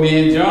of those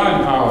men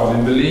joined Paul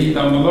and believed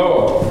on the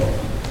Lord.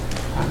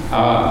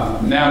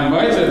 Now,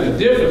 much of the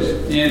difference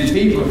in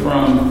people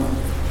come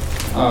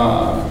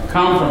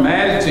from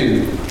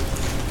attitude.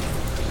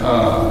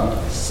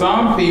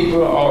 Some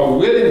people are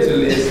willing to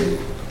listen,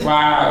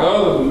 while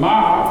others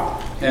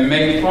mock and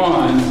make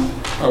fun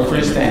of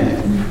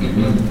Christianity.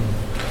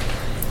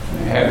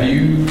 Have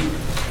you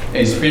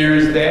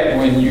experienced that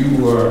when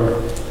you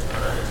were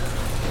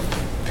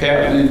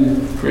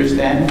peddling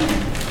Christianity?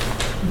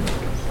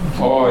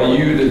 Or are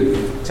you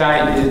the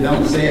type that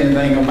don't say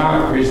anything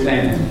about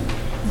Christianity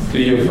to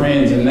your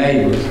friends and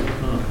neighbors,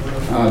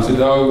 to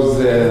those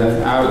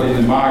that are out in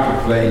the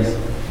marketplace?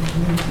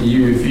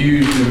 You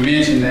refuse to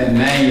mention that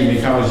name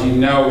because you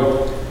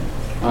know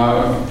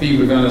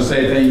people are going to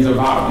say things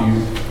about you.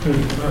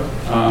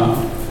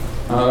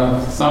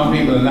 Some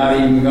people are not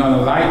even going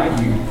to like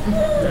you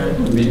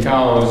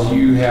because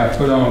you have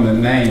put on the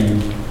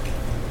name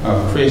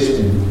of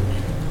Christian.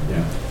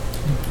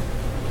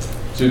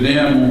 To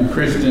them,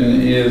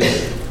 Christian is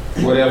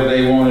whatever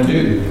they want to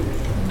do.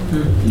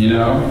 You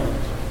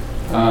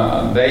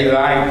know, they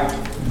like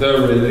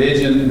the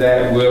religion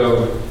that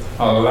will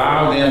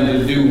allow them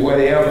to do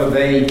whatever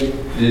they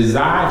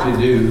desire to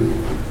do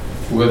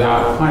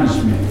without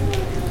punishment.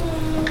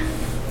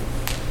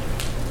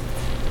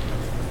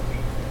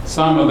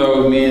 Some of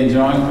those men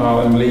joined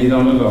Paul and believed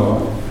on the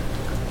Lord.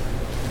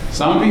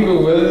 Some people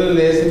are willing to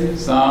listen,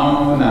 some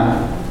are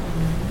not.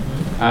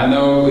 I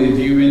know if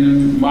you're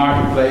in the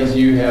marketplace,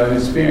 you have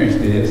experienced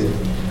this.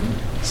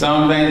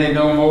 Some think they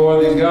know more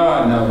than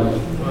God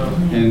knows,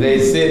 and they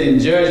sit in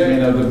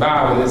judgment of the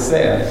Bible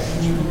itself.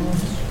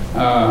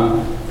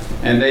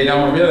 And they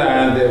don't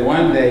realize that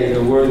one day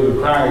the word of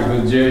Christ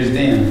will judge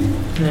them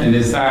and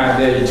decide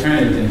their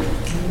eternity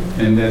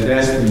and their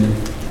destiny.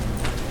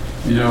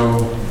 You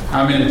know,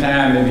 how many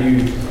times have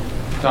you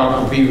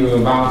talked to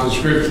people about the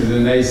scriptures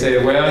and they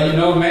say, well, you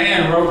know,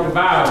 man wrote the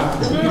Bible.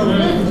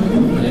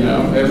 You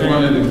know, that's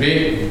one of the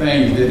big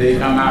things that they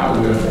come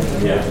out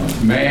with. Yeah.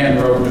 Man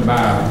wrote the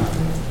Bible.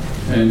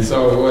 And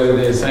so what are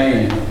they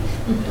saying?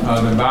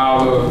 The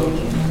Bible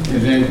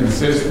is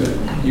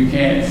inconsistent. You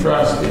can't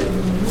trust it.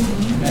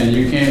 And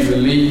you can't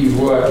believe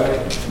what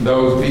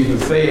those people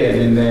said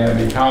in there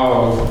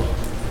because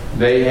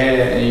they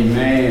had a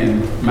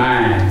man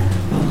mind.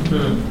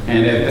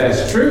 And if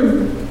that's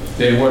true,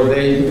 then what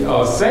they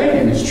are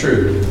saying is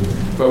true.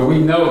 But we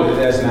know that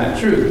that's not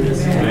true.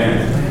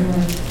 Amen.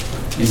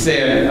 He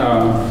said,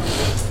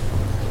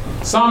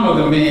 some of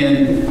the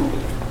men,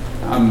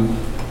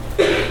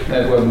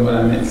 that wasn't what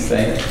I meant to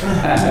say.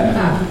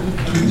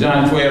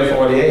 John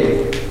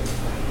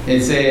 12:48.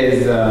 It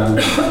says,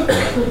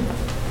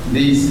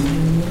 these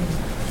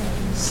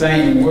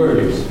same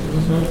words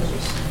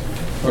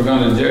are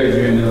going to judge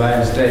you in the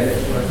last day.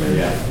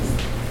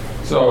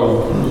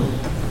 So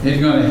it's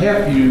going to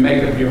help you to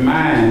make up your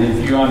mind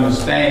if you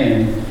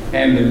understand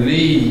and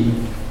believe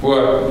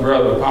what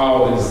Brother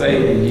Paul is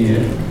saying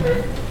here.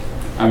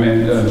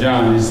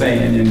 John is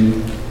saying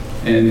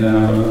in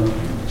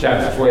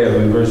chapter 12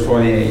 and verse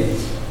 48.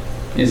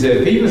 He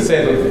said, people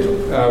said,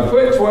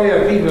 put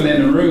 12 people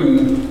in the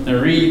room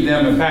and read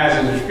them a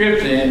passage of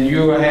scripture and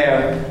you will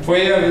have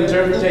 12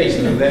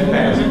 interpretations of that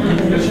passage.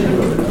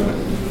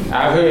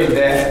 I've heard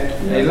that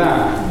a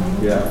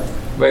lot. Yeah.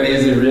 But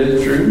is it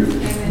really true?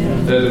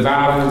 Does the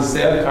Bible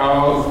itself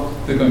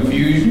cause the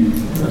confusion?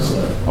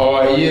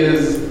 Or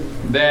is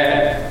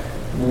that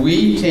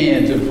we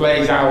tend to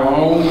place our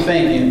own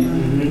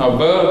thinking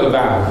above the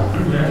Bible?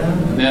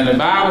 Now the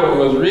Bible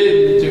was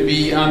written to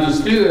be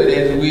understood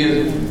as we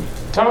have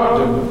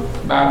talked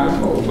about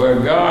before,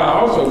 but God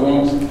also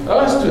wants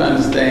us to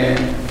understand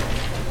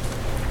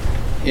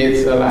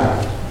it's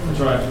alike. That's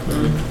right.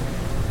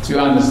 To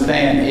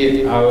understand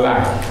it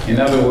alike. In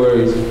other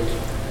words,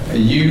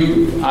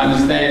 you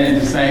understand it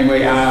the same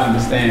way I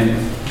understand it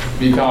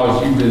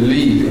because you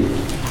believe it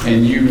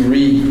and you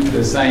read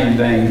the same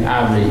thing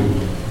I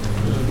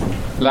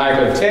read. Like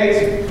a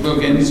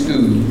textbook in the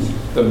schools,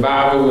 the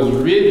Bible was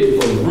written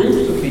for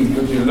groups of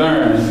people to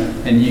learn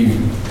and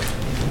use.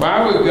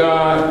 Why would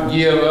God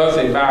give us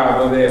a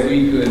Bible that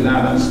we could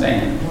not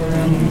understand?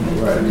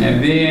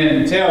 And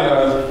then tell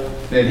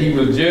us that He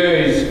will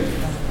judge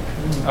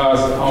us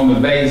on the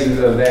basis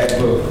of that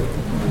book?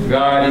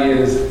 God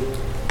is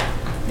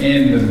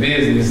in the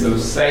business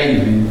of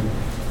saving,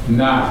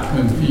 not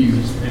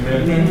confused.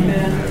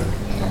 Amen.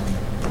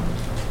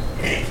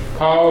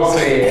 Paul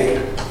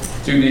said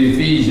to the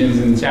Ephesians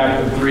in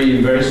chapter 3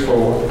 and verse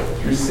 4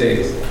 through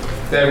 6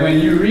 that when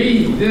you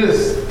read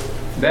this,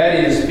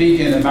 that is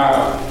speaking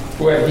about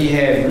what he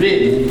had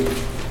written,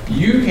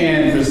 you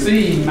can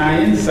perceive my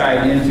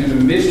insight into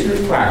the mystery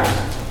of Christ,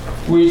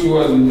 which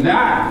was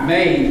not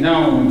made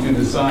known to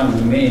the sons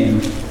of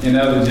men in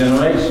other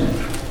generations,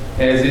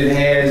 as it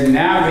has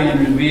now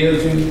been revealed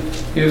to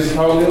his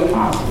holy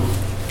apostles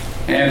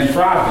and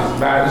prophets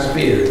by the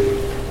Spirit.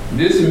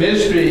 This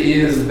mystery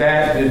is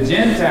that the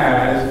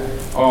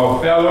Gentiles are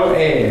fellow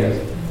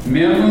heirs,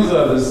 members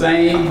of the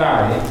same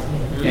body,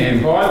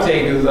 and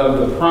partakers of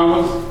the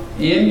promise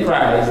in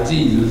Christ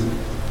Jesus,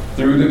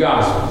 through the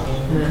gospel.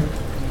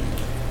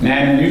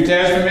 Now in the New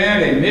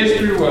Testament, a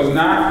mystery was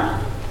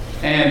not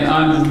an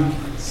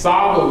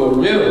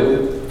unsolvable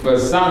riddle, but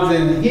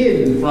something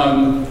hidden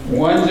from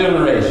one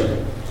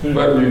generation,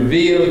 but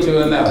revealed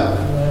to another.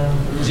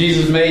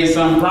 Jesus made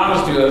some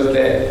promise to us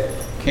that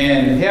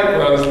can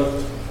help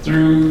us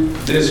through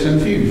this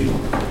confusion.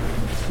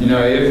 You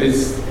know, if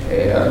it's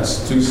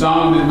to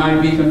some it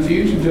might be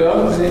confusion, to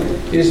others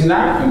it's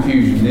not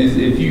confusion.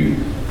 If you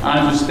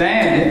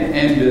understand it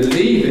and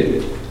believe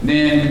it,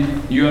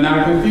 then you're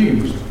not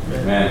confused.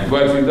 Amen.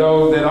 But to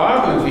those that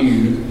are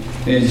confused,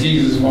 then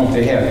Jesus wants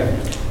to help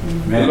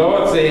them. The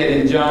Lord said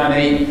in John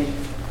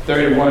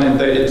 8:31 and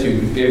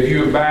 32, if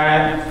you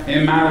abide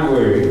in my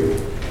word,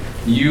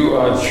 you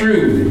are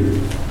truly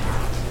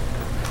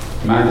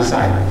my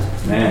disciples.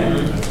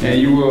 Amen. And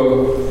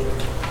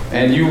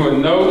you will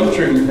know the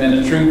truth, and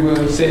the truth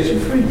will set you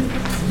free.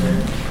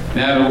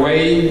 Now the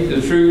way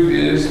the truth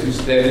is to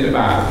study the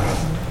Bible.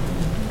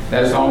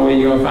 That's the only way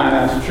you're going to find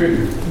out the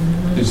truth.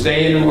 To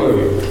stay in the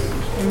Word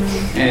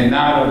and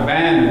not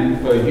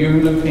abandon for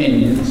human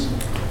opinions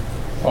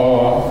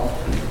or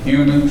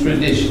human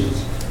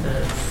traditions.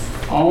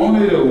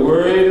 Only the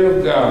Word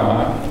of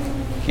God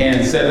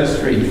can set us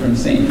free from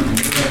sin,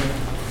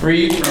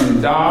 free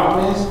from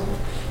darkness,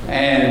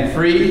 and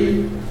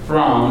free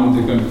from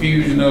the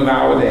confusion of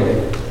our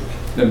day.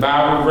 The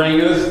Bible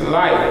brings us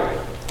light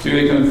to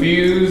a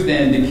confused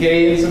and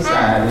decaying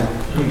society,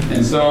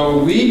 and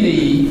so we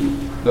need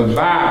the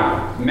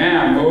Bible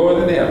now more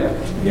than ever.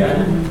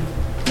 Yeah.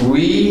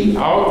 We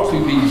ought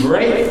to be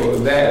grateful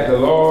that the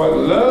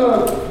Lord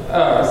loved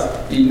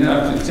us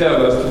enough to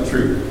tell us the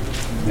truth.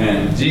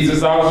 And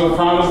Jesus also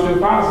promised the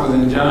apostles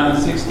in John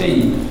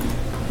 16,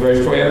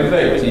 verse 12 and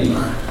 13.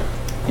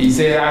 He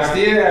said, I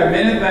still have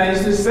many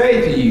things to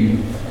say to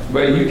you,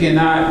 but you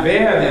cannot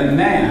bear them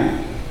now.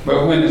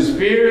 But when the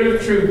Spirit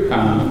of truth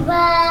comes,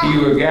 he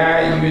will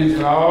guide you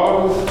into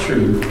all the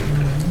truth.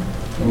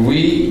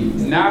 We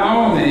not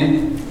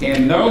only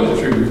can know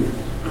the truth,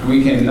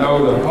 we can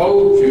know the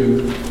whole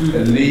truth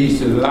that leads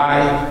to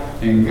life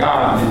and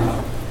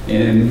godliness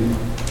in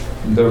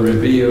the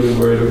revealed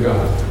Word of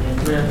God.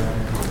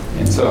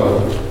 And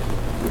so,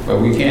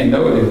 but we can't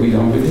know it if we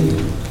don't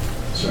believe.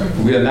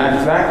 We are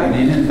not tracking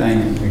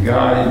anything that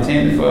God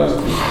intended for us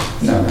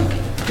to know.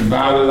 The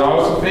Bible is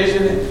all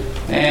sufficient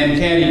and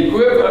can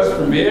equip us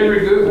from every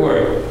good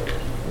work.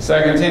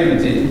 2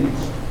 Timothy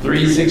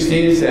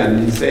 3:16 and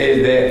 17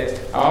 says that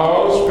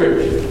all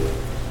Scripture,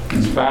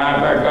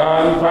 inspired by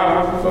God and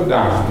profitable for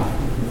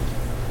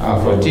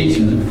doctrine, for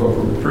teaching, for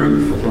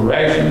reproof, for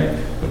correction,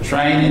 for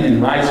training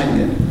in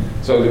righteousness,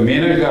 so the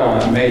men of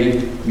God may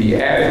be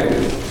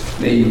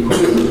adequately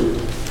equipped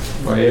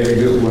for every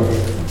good work.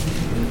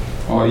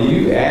 Are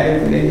you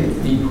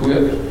adequately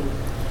equipped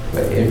for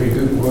every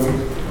good work?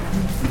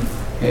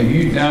 Have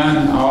you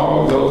done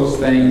all those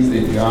things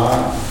that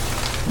God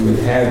would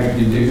have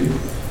you to do?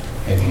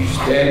 Have you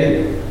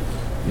studied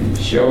and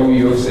shown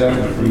yourself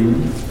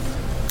approved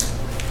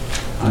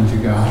unto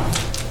God?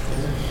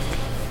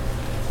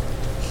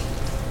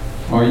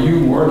 Are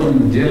you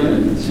working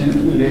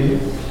diligently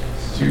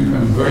to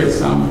convert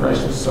some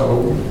precious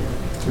soul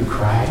to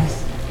Christ?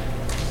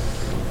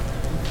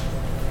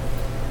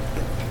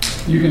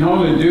 You can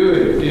only do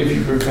it if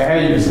you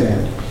prepare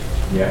yourself.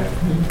 Yeah.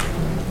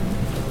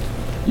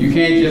 You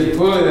can't just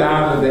pull it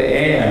out of the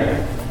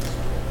air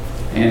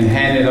and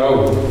hand it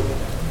over.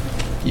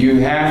 You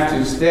have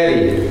to study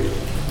it.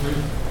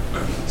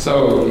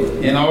 So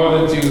in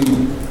order to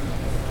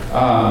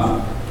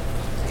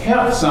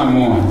help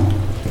someone,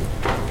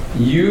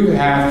 you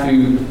have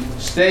to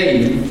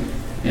stay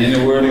in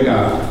the Word of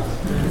God.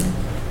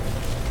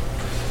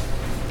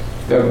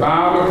 The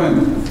Bible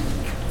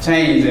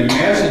contains a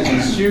message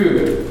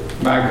ensured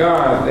by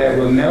God that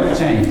will never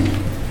change.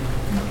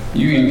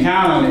 You can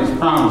count on His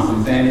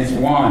promises and His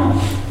warnings.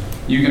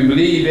 You can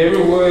believe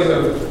every word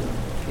of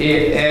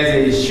it as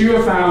a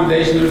sure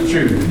foundation of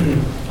truth.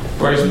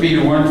 1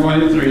 Peter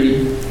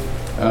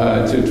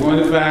 1:23 to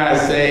 25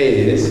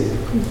 says,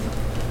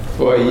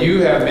 for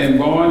you have been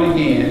born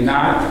again,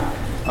 not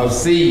of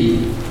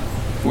seed,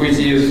 which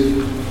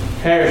is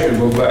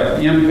perishable, but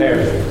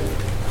imperishable.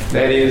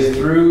 That is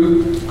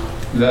through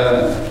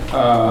the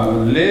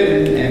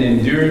living and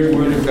enduring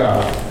Word of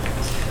God.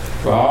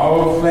 For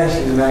all flesh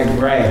is like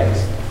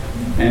grass,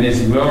 and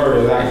its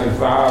glory like the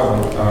flower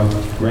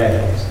of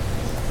grass.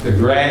 The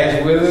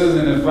grass withers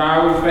and the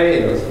flower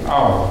fails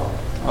off,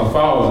 or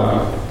falls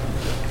off,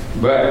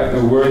 but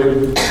the word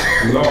of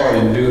the Lord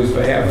endures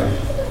forever.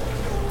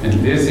 And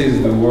this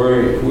is the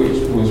word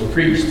which was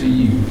preached to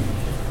you,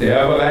 the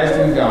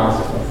everlasting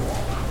gospel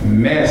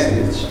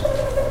message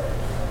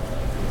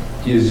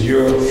is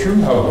your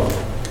true hope,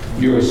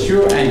 your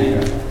sure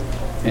anchor,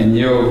 and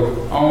your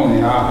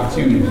only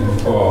opportunity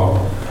for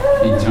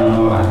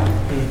eternal life.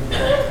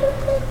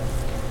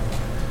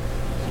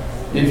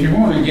 If you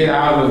want to get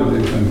out of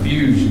the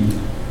confusion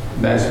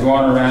that's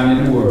going around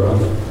in the world,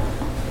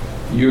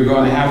 you're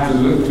going to have to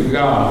look to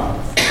God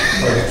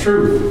for the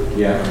truth.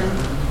 Yeah.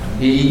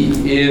 He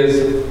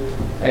is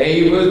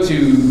able to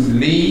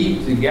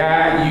lead, to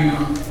guide you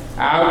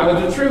out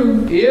of the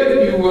truth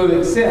if you will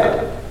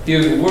accept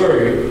His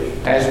word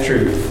as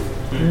truth.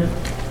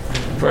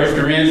 1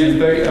 Corinthians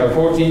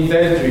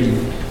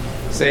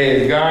 14:33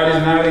 says, God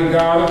is not a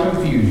God of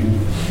confusion,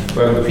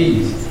 but of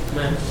peace.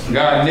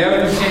 God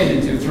never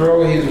intended to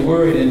throw His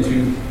word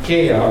into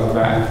chaos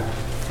by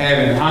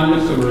having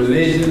hundreds of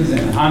religions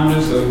and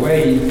hundreds of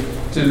ways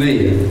to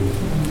live.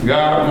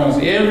 God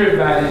wants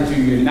everybody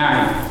to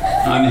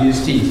unite under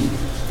His teaching.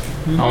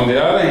 On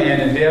the other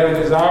hand, the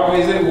devil is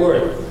always at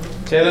work,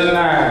 telling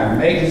lies,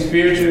 making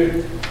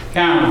spiritual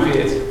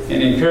counterfeits,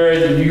 and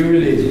encouraging new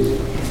religions.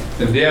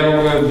 The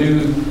devil will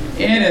do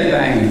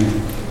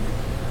anything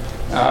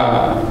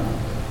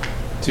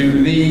to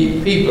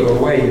lead people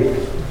away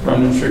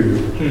from the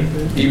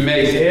truth. He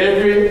makes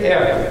every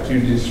effort to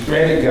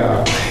discredit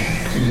God,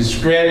 to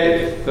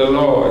discredit the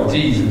Lord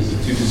Jesus,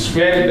 to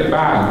discredit the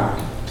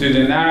Bible, to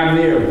deny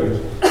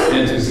miracles,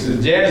 and to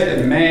suggest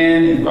that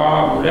man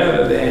evolved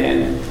rather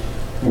than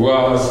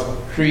was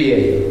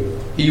created.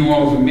 He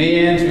wants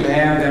men to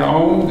have their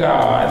own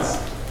gods,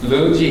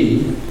 little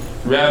g,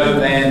 rather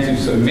than to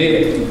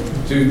submit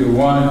to the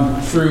one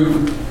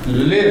true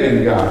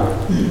living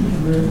God.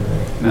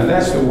 Now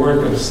that's the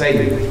work of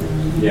Satan.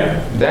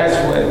 Yeah. That's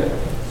what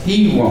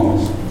he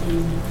wants.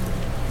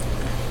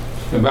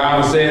 The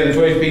Bible says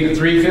in 1 Peter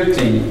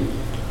 3:15,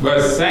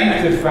 but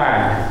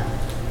sanctify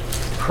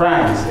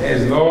Christ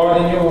as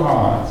Lord in your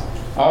hearts,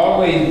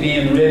 always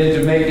being ready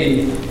to make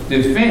a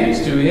defense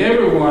to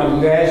everyone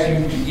who asks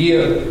you to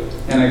give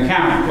an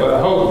account for the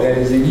hope that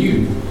is in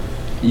you,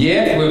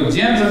 yet with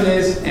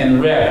gentleness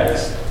and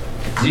reverence.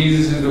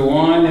 Jesus is the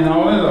one and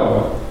only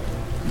Lord,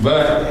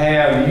 but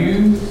have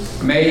you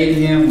made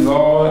Him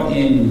Lord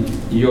in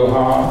your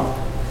heart?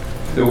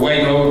 The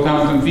way to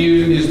overcome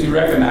confusion is to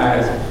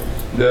recognize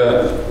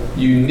the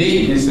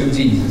uniqueness of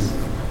Jesus.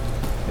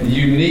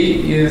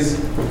 Unique is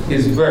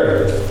His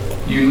birth.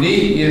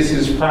 Unique is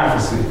His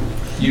prophecy.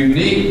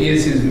 Unique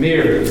is His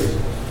miracles.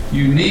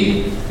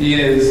 Unique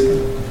is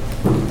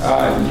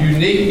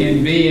unique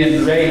in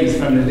being raised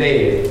from the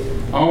dead.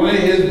 Only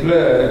His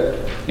blood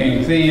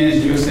can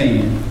cleanse your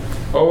sin.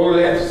 Oh,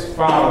 let's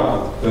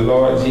follow the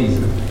Lord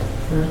Jesus.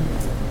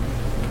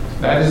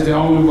 That is the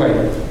only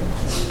way.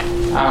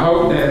 I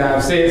hope that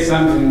I've said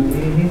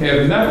something,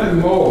 if nothing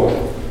more,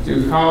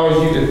 to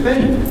cause you to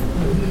think.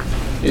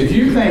 If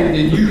you think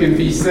that you can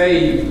be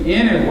saved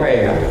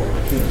anywhere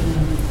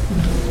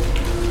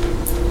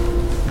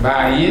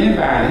by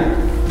anybody,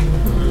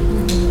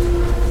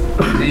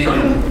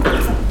 then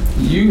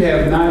you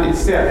have not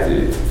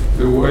accepted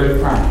the word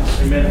of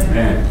Christ.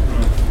 Amen.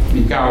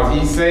 Because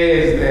He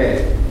says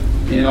that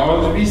in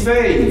order to be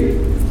saved,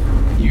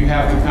 you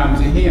have to come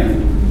to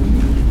Him.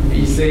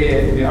 He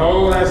said,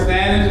 behold, I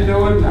stand at the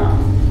door and knock.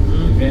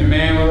 If any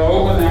man will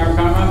open, I'll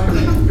come unto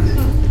him.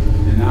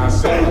 And I'll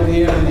sup with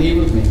him and he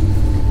with me.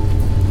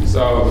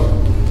 So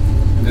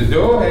the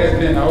door has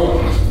been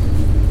opened.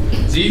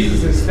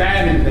 Jesus is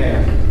standing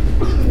there,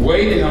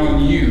 waiting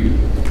on you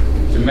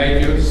to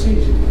make your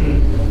decision.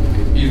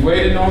 He's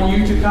waiting on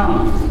you to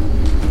come.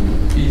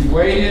 He's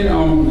waiting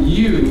on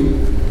you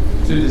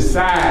to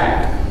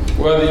decide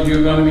whether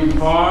you're going to be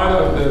part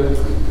of the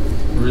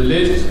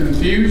religious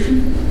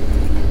confusion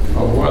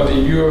or whether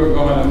you're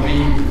going to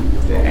be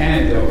the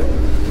antidote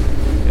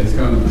that's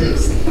going to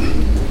fix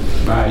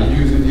it by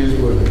using His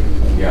word.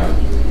 Yeah.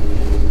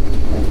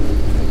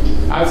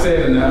 I've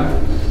said enough.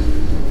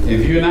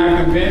 If you're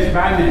not convinced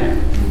by now,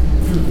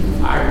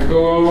 I could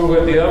go on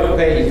with the other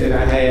page that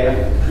I have,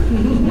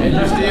 and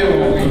you still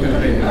won't be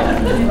convinced.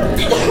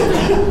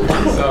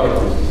 So,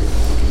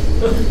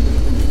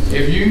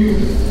 if you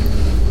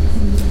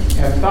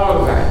have thought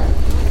about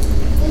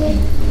it,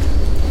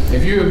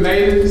 if you have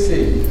made a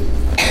decision,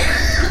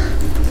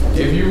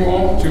 if you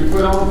want to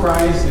put on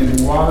Christ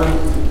in water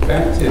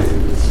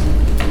baptism,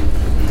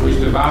 which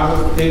the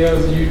Bible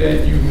tells you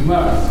that you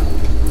must,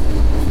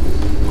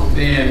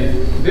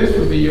 then this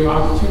would be your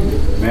opportunity.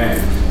 Man.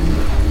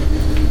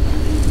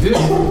 This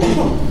would be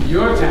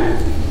your time.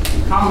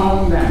 Come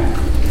on down.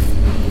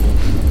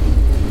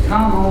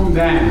 Come on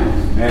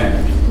down.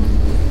 Man.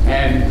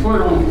 And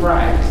put on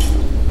Christ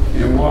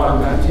in water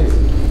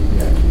baptism.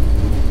 Yeah.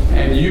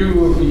 And you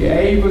will be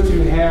able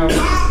to have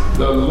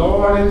the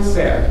Lord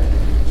Himself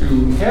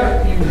to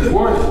help you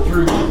work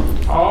through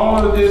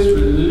all of this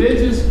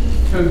religious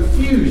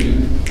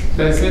confusion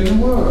that's in the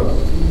world.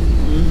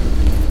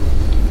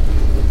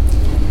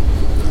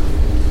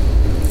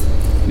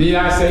 Need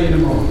I say any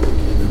more?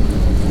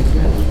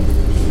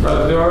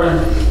 Brother Doran,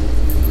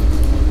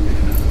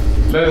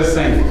 let us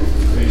sing.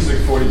 Page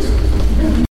 642.